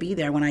who's going to be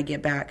there when I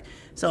get back?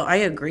 So I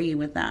agree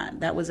with that.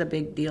 That was a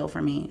big deal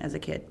for me as a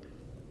kid.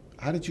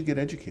 How did you get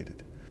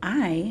educated?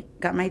 I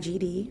got my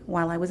GED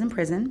while I was in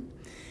prison,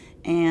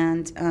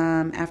 and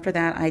after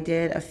that I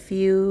did a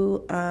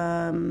few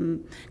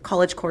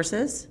college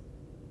courses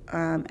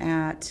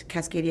at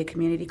Cascadia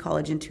Community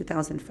College in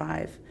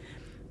 2005.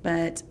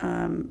 But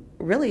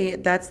really,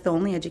 that's the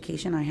only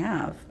education I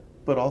have.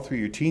 But all through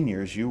your teen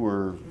years, you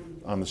were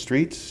on the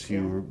streets.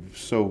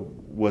 So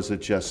was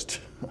it just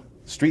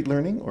street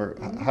learning, or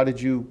how did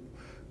you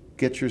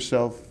get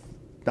yourself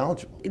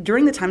knowledgeable?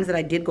 During the times that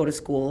I did go to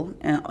school,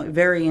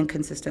 very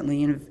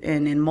inconsistently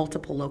and in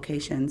multiple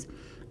locations,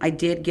 I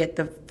did get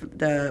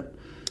the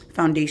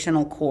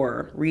foundational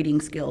core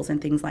reading skills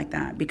and things like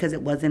that. Because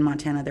it was in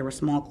Montana, there were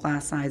small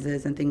class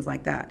sizes and things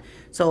like that.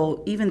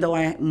 So even though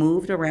I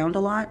moved around a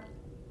lot,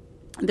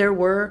 there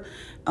were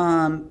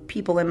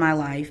people in my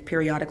life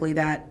periodically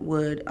that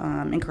would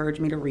encourage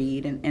me to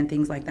read and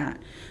things like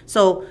that.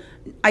 So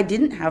I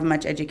didn't have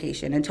much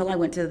education until I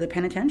went to the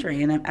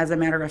penitentiary. And as a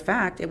matter of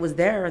fact, it was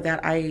there that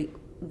I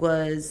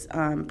was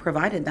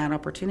provided that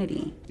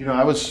opportunity.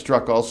 I was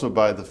struck also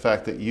by the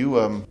fact that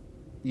you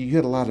you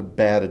had a lot of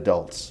bad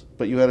adults,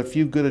 but you had a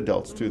few good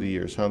adults through the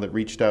years, huh, that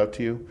reached out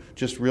to you?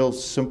 Just real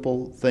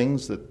simple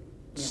things that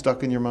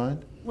stuck in your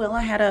mind? Well,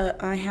 I had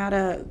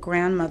a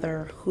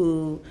grandmother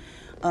who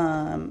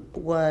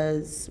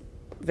was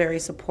very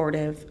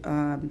supportive,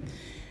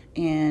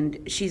 and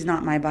she's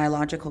not my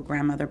biological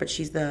grandmother, but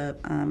she's the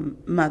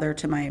mother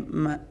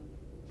to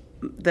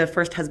the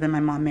first husband my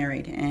mom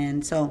married,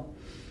 and so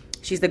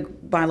she's the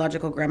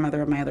biological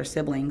grandmother of my other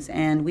siblings,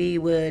 and we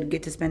would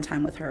get to spend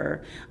time with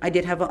her. I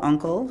did have an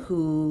uncle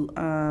who,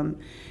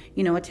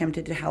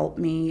 attempted to help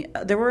me.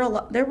 There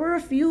were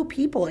a few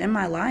people in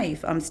my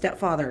life,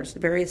 stepfathers,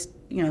 various,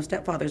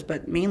 stepfathers,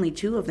 but mainly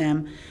two of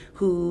them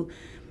who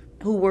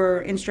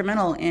were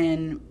instrumental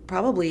in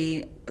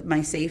probably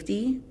my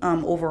safety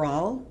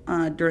overall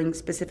during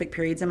specific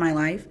periods in my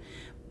life.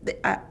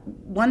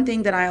 One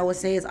thing that I always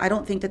say is I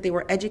don't think that they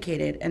were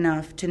educated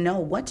enough to know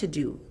what to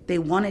do. They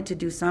wanted to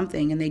do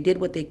something, and they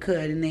did what they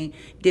could, and they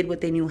did what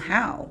they knew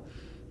how.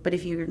 But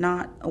if you're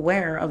not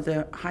aware of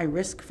the high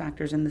risk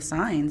factors and the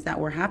signs that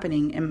were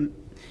happening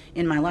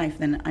in my life,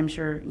 then I'm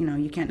sure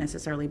you can't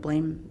necessarily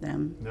blame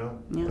them. No,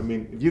 yeah. I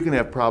mean, you can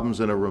have problems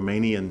in a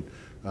Romanian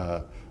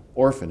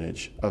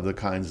orphanage of the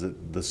kinds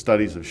that the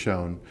studies have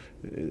shown.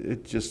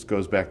 It just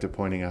goes back to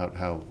pointing out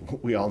how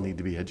we all need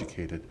to be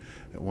educated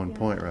at one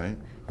point, right?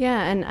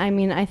 Yeah, and I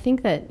mean, I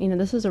think that,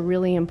 this is a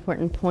really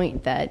important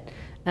point that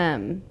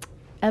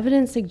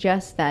evidence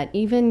suggests that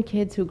even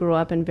kids who grow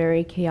up in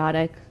very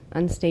chaotic,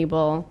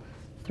 unstable,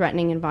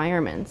 threatening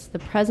environments, the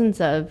presence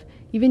of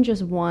even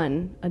just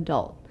one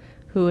adult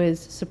who is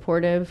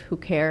supportive, who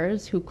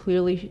cares, who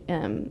clearly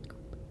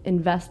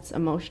invests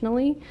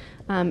emotionally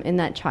in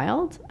that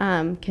child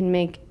can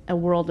make a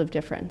world of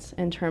difference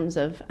in terms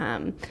of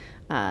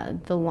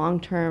the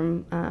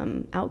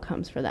long-term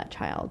outcomes for that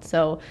child.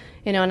 So,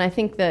 and I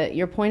think that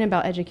your point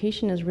about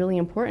education is really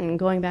important.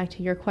 Going back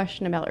to your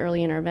question about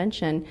early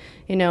intervention,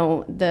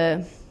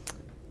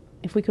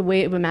 if we could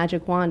wave a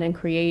magic wand and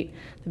create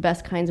the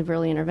best kinds of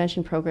early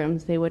intervention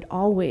programs, they would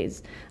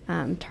always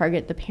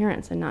target the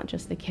parents and not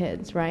just the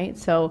kids, right?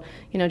 So,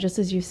 just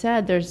as you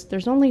said,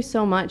 there's only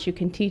so much you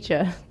can teach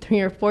a 3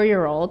 or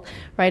 4-year-old,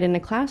 right, in a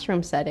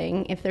classroom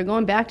setting. If they're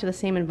going back to the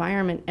same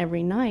environment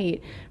every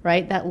night,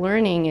 right, that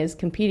learning is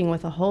competing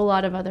with a whole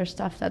lot of other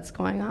stuff that's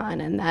going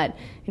on. And that,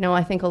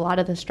 I think a lot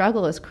of the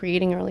struggle is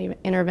creating early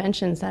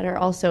interventions that are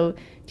also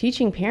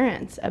teaching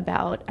parents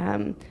about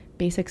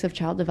basics of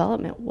child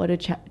development. What do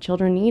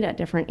children need at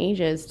different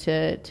ages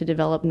to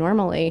develop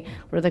normally?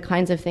 What are the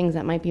kinds of things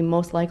that might be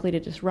most likely to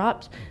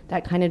disrupt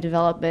that kind of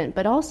development?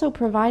 But also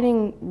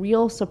providing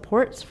real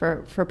supports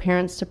for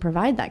parents to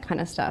provide that kind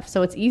of stuff.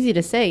 So it's easy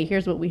to say,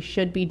 here's what we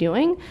should be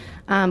doing,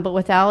 but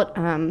without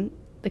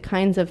the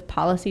kinds of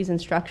policies and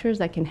structures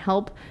that can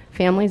help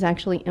families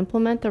actually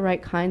implement the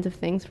right kinds of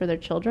things for their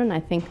children, I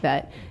think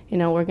that,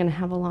 we're going to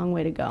have a long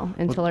way to go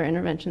until our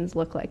interventions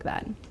look like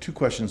that. 2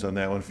 questions on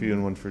that, one for you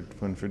and one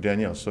for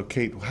Danielle. So,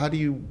 Kate,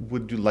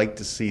 would you like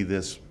to see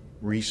this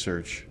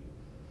research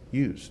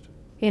used?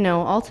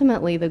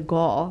 Ultimately the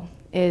goal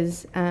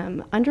is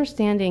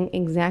understanding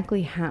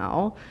exactly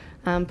how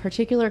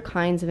particular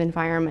kinds of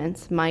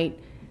environments might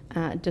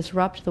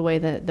disrupt the way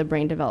that the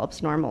brain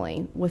develops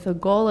normally, with a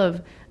goal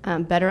of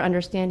better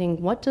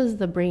understanding what does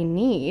the brain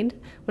need,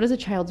 what does a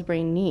child's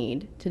brain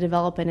need to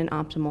develop in an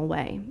optimal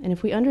way. And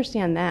if we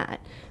understand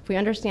that, if we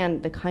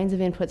understand the kinds of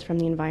inputs from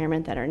the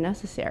environment that are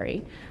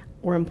necessary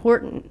or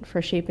important for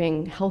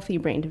shaping healthy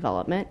brain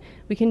development,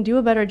 we can do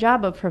a better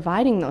job of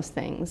providing those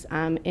things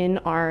in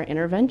our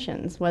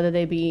interventions, whether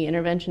they be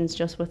interventions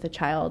just with the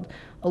child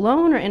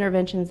alone or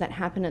interventions that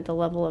happen at the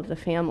level of the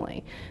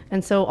family.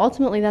 And so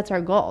ultimately that's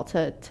our goal,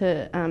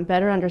 to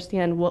better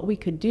understand what we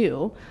could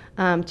do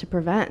to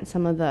prevent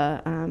some of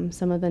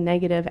the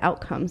negative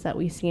outcomes that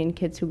we see in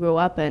kids who grow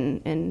up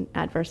in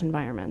adverse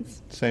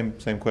environments. Same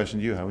question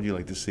to you. How would you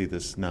like to see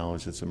this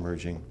knowledge that's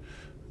emerging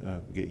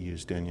get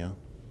used, Danielle?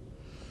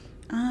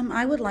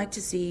 I would like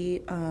to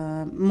see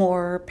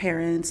more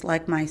parents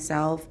like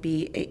myself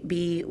be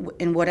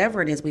in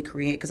whatever it is we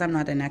create, because I'm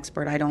not an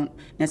expert, I don't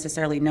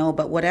necessarily know,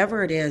 but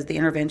whatever it is, the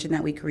intervention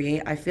that we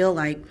create, I feel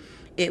like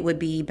it would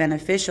be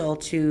beneficial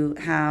to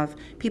have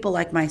people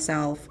like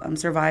myself,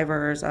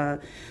 survivors of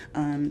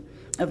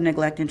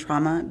neglect and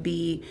trauma,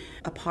 be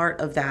a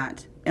part of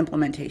that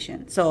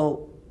implementation.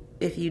 So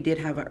if you did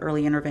have an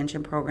early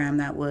intervention program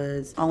that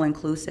was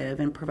all-inclusive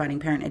and providing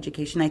parent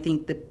education, I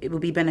think that it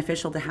would be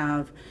beneficial to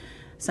have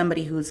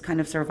somebody who's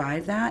kind of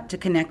survived that to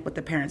connect with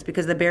the parents,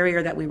 because the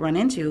barrier that we run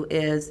into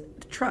is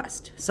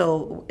trust.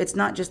 So it's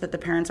not just that the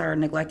parents are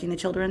neglecting the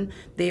children,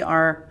 they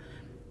are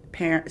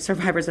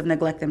survivors of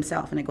neglect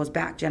themselves, and it goes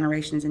back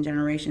generations and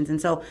generations. And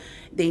so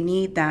they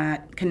need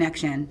that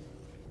connection.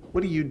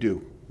 What do you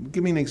do?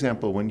 Give me an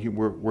example when you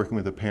were working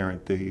with a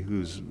parent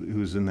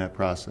who's in that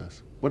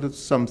process. What are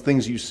some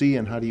things you see,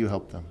 and how do you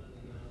help them?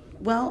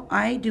 Well,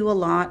 I do a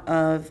lot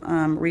of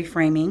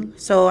reframing.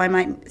 So I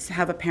might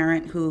have a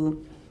parent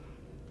who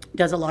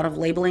does a lot of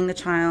labeling the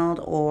child,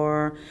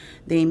 or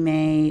they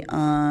may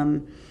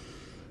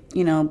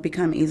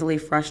become easily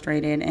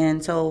frustrated.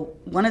 And so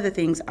one of the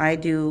things I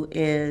do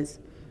is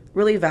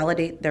really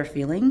validate their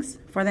feelings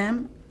for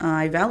them.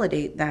 I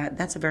validate that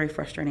that's a very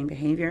frustrating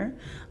behavior.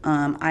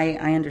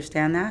 I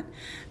understand that.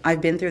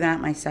 I've been through that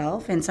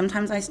myself, and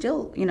sometimes I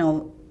still,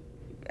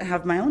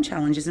 have my own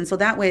challenges. And so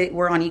that way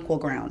we're on equal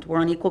ground.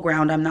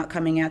 I'm not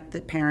coming at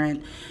the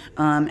parent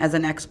as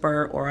an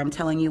expert, or I'm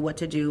telling you what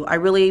to do. I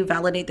really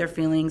validate their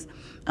feelings,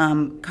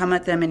 come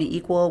at them in an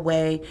equal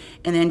way,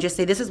 and then just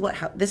say, this is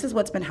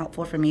what's been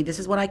helpful for me. This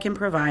is what I can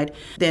provide.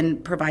 Then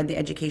provide the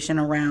education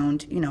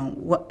around,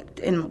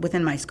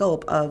 within my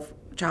scope of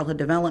childhood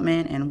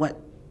development and what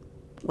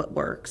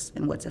works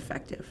and what's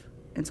effective.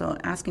 And so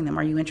asking them,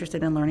 are you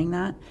interested in learning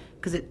that?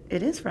 Because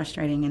it is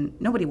frustrating, and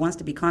nobody wants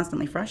to be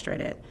constantly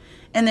frustrated.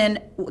 And then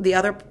the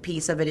other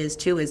piece of it is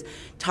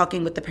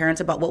talking with the parents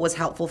about what was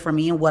helpful for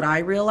me and what I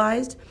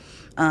realized,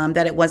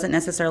 that it wasn't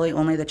necessarily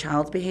only the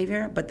child's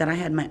behavior, but that I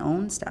had my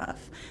own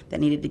stuff that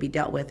needed to be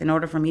dealt with in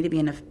order for me to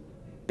be a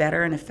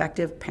better and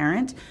effective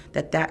parent,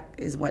 that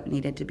is what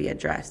needed to be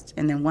addressed.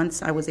 And then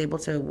once I was able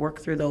to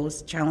work through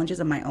those challenges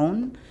of my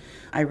own,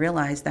 I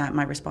realized that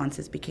my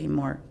responses became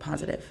more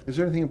positive. Is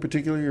there anything in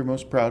particular you're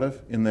most proud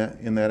of in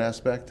that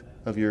aspect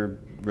of your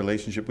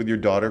relationship with your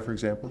daughter, for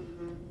example?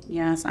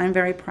 Yes, I'm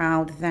very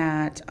proud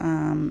that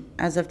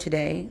as of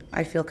today,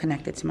 I feel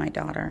connected to my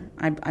daughter.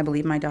 I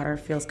believe my daughter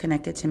feels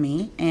connected to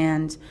me,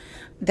 and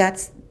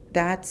that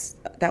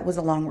was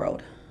a long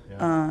road.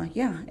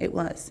 Yeah, it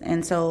was.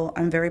 And so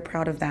I'm very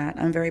proud of that.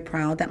 I'm very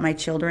proud that my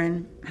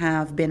children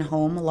have been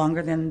home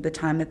longer than the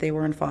time that they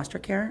were in foster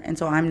care. And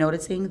so I'm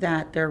noticing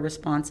that their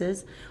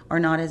responses are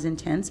not as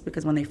intense,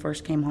 because when they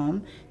first came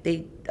home,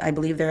 I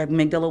believe their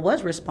amygdala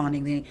was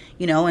responding.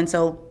 And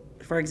so,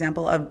 for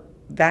example, a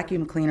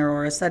vacuum cleaner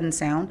or a sudden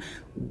sound,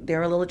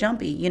 they're a little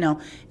jumpy,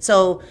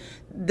 So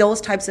those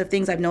types of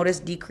things I've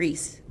noticed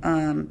decrease.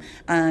 I'm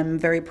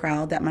very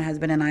proud that my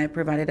husband and I have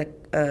provided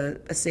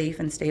a safe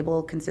and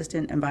stable,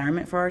 consistent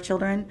environment for our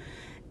children,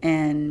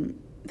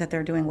 and that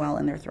they're doing well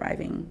and they're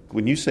thriving.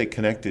 When you say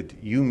connected,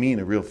 you mean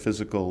a real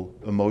physical,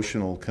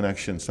 emotional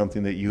connection,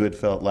 something that you had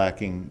felt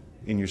lacking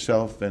in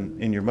yourself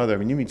and in your mother. I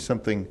mean, you mean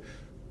something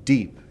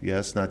deep,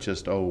 yes? Not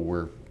just,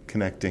 we're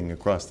connecting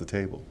across the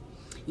table.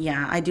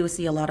 Yeah, I do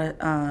see a lot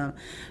of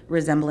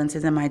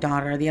resemblances in my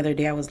daughter. The other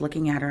day I was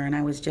looking at her and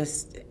I was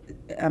just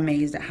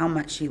amazed at how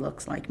much she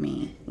looks like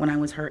me when I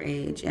was her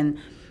age. And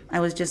I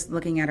was just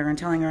looking at her and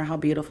telling her how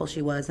beautiful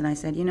she was. And I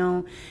said,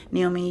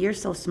 Naomi, you're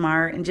so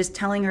smart. And just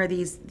telling her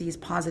these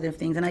positive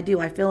things. And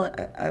I feel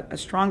a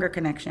stronger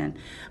connection.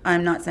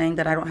 I'm not saying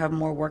that I don't have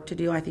more work to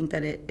do. I think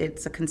that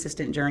it's a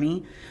consistent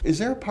journey. Is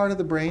there a part of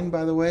the brain,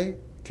 by the way,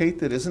 Kate,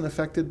 that isn't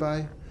affected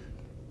by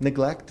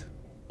neglect?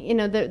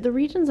 The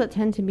regions that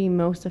tend to be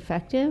most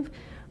effective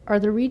are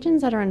the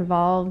regions that are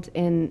involved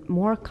in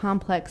more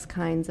complex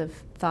kinds of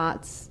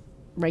thoughts,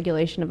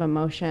 regulation of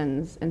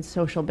emotions, and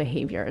social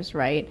behaviors,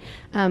 right?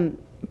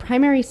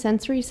 Primary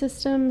sensory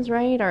systems,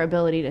 right? Our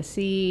ability to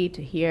see,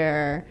 to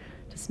hear,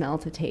 to smell,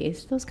 to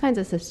taste, those kinds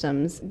of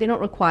systems, they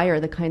don't require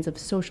the kinds of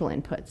social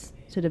inputs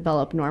to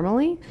develop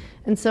normally.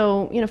 And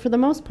so, for the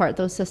most part,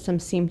 those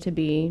systems seem to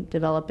be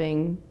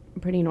developing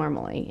pretty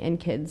normally in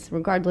kids,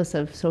 regardless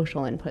of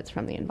social inputs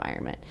from the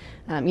environment.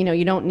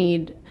 You don't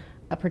need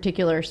a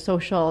particular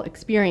social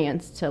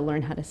experience to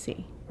learn how to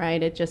see,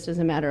 right? It just is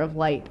a matter of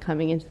light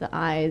coming into the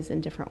eyes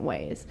in different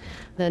ways.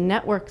 The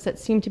networks that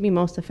seem to be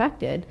most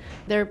affected,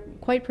 they're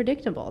quite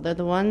predictable. They're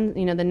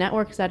the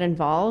networks that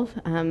involve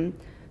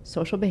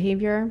social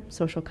behavior,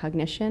 social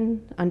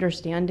cognition,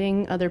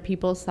 understanding other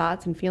people's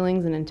thoughts and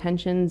feelings and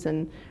intentions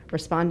and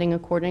responding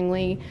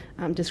accordingly,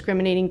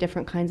 discriminating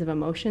different kinds of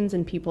emotions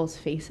in people's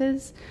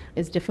faces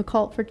is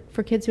difficult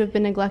for kids who have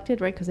been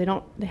neglected, right? Because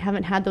they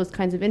haven't had those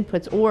kinds of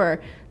inputs,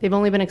 or they've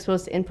only been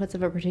exposed to inputs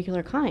of a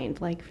particular kind,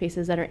 like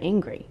faces that are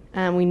angry.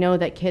 We know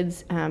that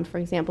kids, for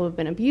example, who have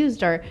been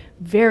abused are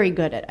very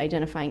good at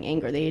identifying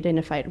anger. They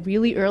identify it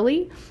really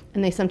early,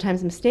 and they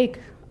sometimes mistake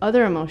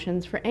other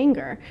emotions for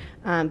anger,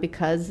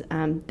 because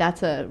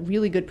that's a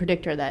really good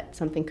predictor that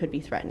something could be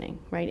threatening,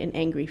 right? An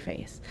angry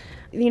face.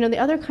 The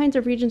other kinds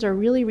of regions are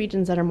really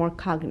regions that are more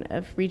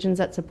cognitive, regions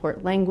that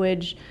support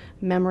language,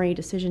 memory,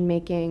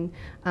 decision-making.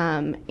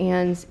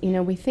 And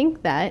we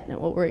think that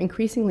what we're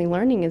increasingly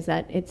learning is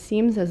that it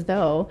seems as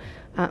though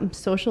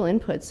social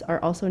inputs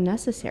are also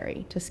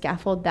necessary to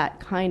scaffold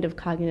that kind of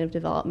cognitive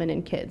development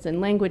in kids.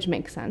 And language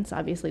makes sense.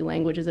 Obviously,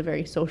 language is a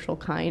very social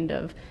kind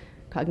of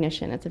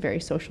cognition. It's a very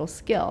social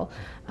skill.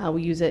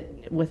 We use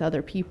it with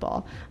other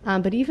people.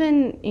 But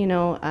even,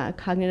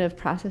 cognitive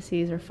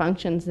processes or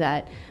functions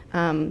that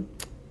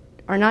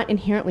are not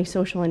inherently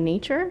social in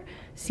nature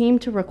seem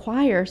to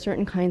require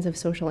certain kinds of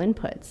social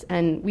inputs.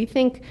 And we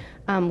think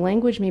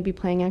language may be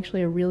playing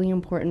actually a really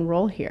important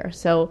role here.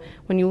 So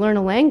when you learn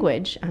a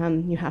language,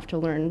 you have to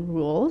learn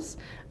rules.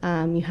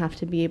 You have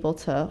to be able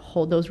to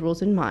hold those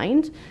rules in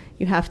mind.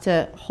 You have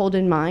to hold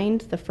in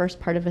mind the first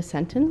part of a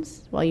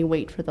sentence while you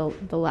wait for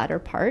the latter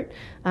part.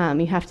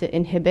 You have to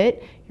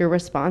inhibit your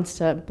response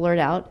to blurt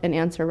out an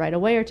answer right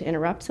away or to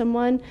interrupt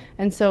someone.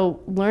 And so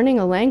learning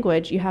a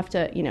language, you have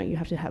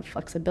to have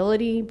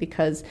flexibility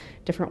because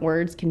different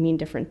words can mean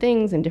different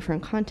things in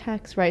different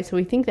contexts, right? So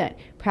we think that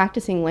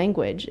practicing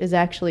language is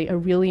actually a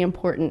really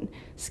important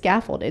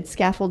scaffold. It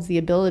scaffolds the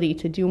ability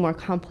to do more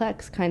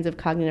complex kinds of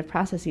cognitive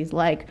processes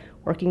like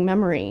working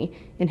memory,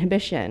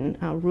 inhibition,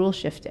 rule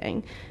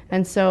shifting.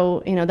 And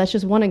so, that's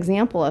just one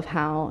example of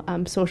how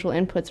social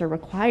inputs are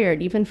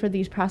required, even for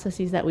these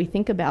processes that we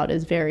think about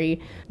as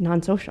very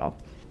non-social.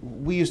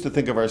 We used to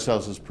think of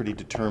ourselves as pretty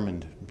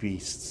determined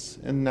beasts,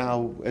 and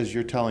now, as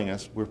you're telling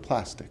us, we're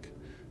plastic,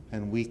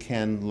 and we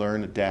can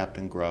learn, adapt,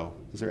 and grow.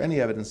 Is there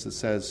any evidence that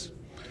says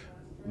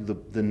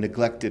the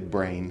neglected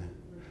brain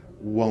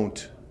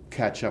won't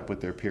catch up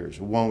with their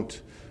peers,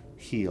 won't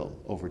heal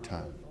over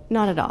time?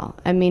 Not at all.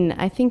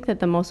 I think that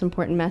the most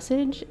important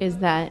message is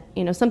that,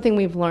 something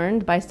we've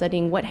learned by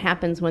studying what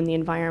happens when the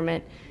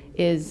environment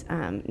is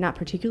not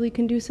particularly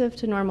conducive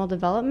to normal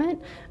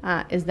development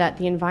is that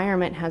the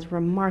environment has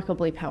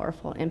remarkably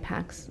powerful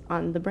impacts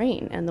on the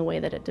brain and the way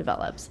that it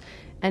develops.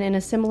 And in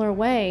a similar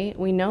way,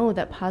 we know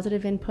that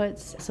positive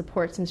inputs,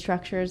 supports, and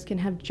structures can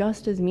have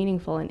just as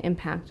meaningful an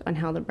impact on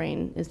how the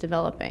brain is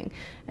developing.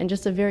 And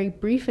just a very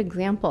brief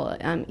example,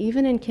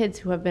 even in kids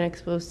who have been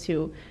exposed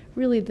to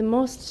really the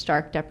most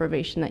stark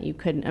deprivation that you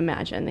could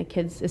imagine, the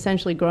kids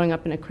essentially growing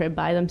up in a crib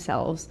by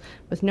themselves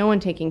with no one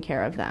taking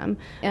care of them.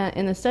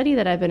 In the study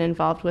that I've been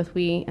involved with,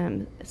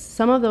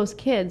 some of those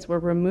kids were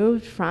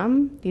removed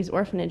from these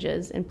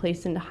orphanages and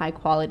placed into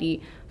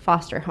high-quality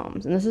foster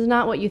homes. And this is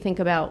not what you think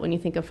about when you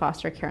think of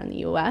foster care in the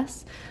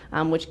U.S.,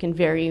 which can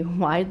vary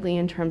widely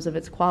in terms of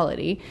its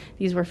quality.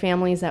 These were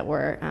families that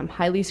were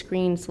highly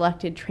screened,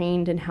 selected,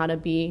 trained in how to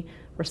be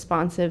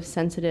responsive,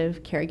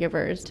 sensitive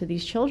caregivers to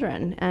these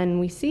children. And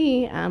we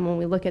see when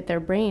we look at their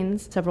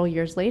brains several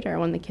years later,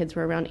 when the kids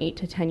were around 8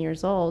 to 10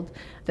 years old,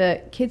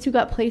 the kids who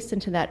got placed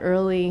into that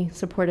early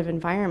supportive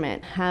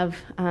environment have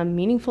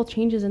meaningful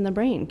changes in the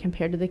brain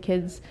compared to the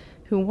kids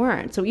who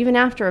weren't. So even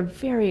after a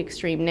very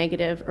extreme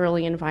negative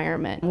early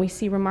environment, we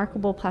see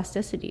remarkable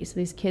plasticity. So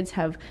these kids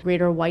have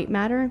greater white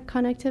matter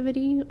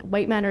connectivity.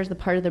 White matter is the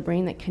part of the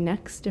brain that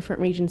connects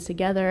different regions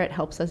together. It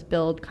helps us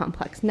build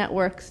complex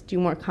networks, do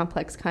more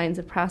complex kinds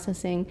of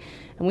processing.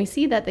 And we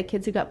see that the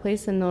kids who got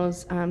placed in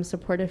those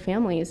supportive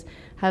families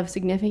have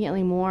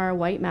significantly more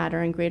white matter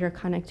and greater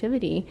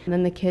connectivity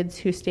than the kids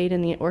who stayed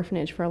in the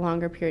orphanage for a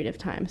longer period of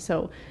time.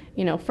 So,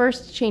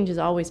 first, change is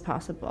always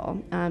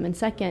possible. And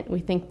second, we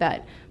think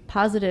that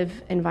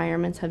positive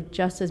environments have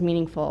just as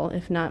meaningful,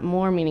 if not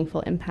more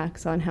meaningful,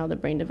 impacts on how the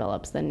brain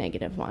develops than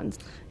negative ones.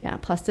 Yeah,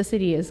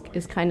 plasticity is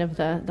kind of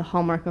the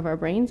hallmark of our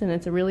brains, and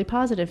it's a really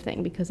positive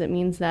thing because it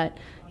means that,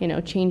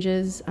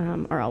 changes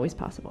are always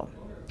possible.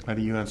 How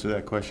do you answer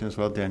that question as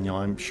well, Danielle?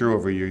 I'm sure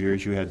over your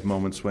years you had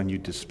moments when you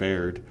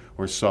despaired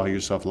or saw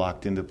yourself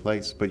locked into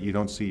place, but you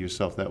don't see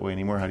yourself that way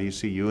anymore. How do you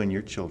see you and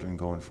your children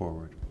going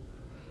forward?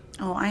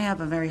 Oh, I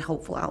have a very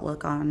hopeful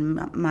outlook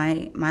on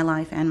my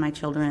life and my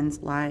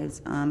children's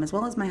lives, as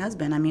well as my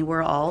husband.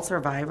 We're all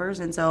survivors,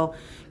 and so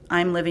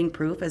I'm living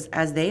proof,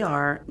 as they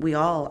are. We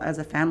all, as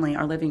a family,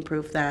 are living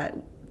proof that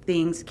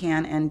things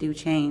can and do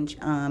change,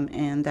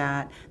 and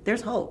that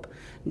there's hope.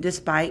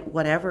 Despite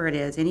whatever it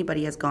is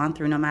anybody has gone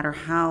through, no matter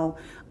how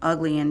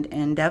ugly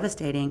and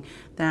devastating,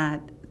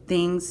 that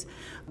things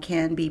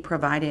can be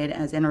provided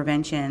as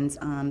interventions.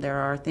 There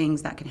are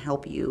things that can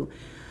help you.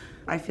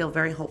 I feel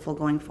very hopeful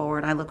going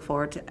forward. I look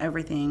forward to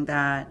everything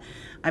that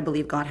I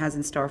believe God has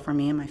in store for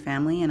me and my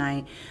family, and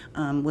I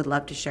would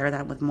love to share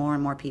that with more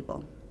and more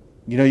people.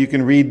 You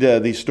can read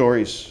these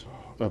stories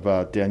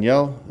about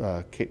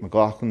Danielle, Kate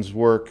McLaughlin's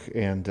work,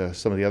 and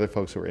some of the other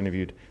folks that were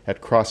interviewed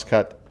at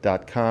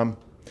crosscut.com.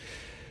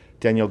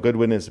 Danielle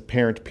Goodwin is a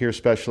parent peer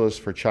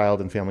specialist for child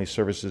and family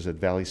services at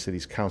Valley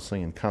City's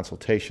Counseling and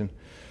Consultation.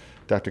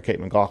 Dr. Kate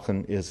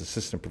McLaughlin is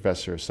assistant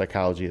professor of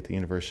psychology at the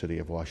University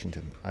of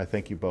Washington. I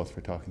thank you both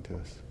for talking to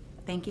us.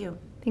 Thank you.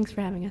 Thanks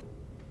for having us.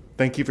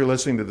 Thank you for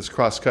listening to this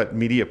Crosscut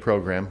Media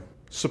program.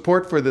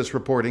 Support for this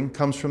reporting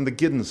comes from the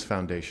Giddens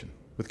Foundation.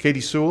 With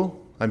Katie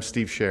Sewell, I'm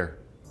Steve Scher.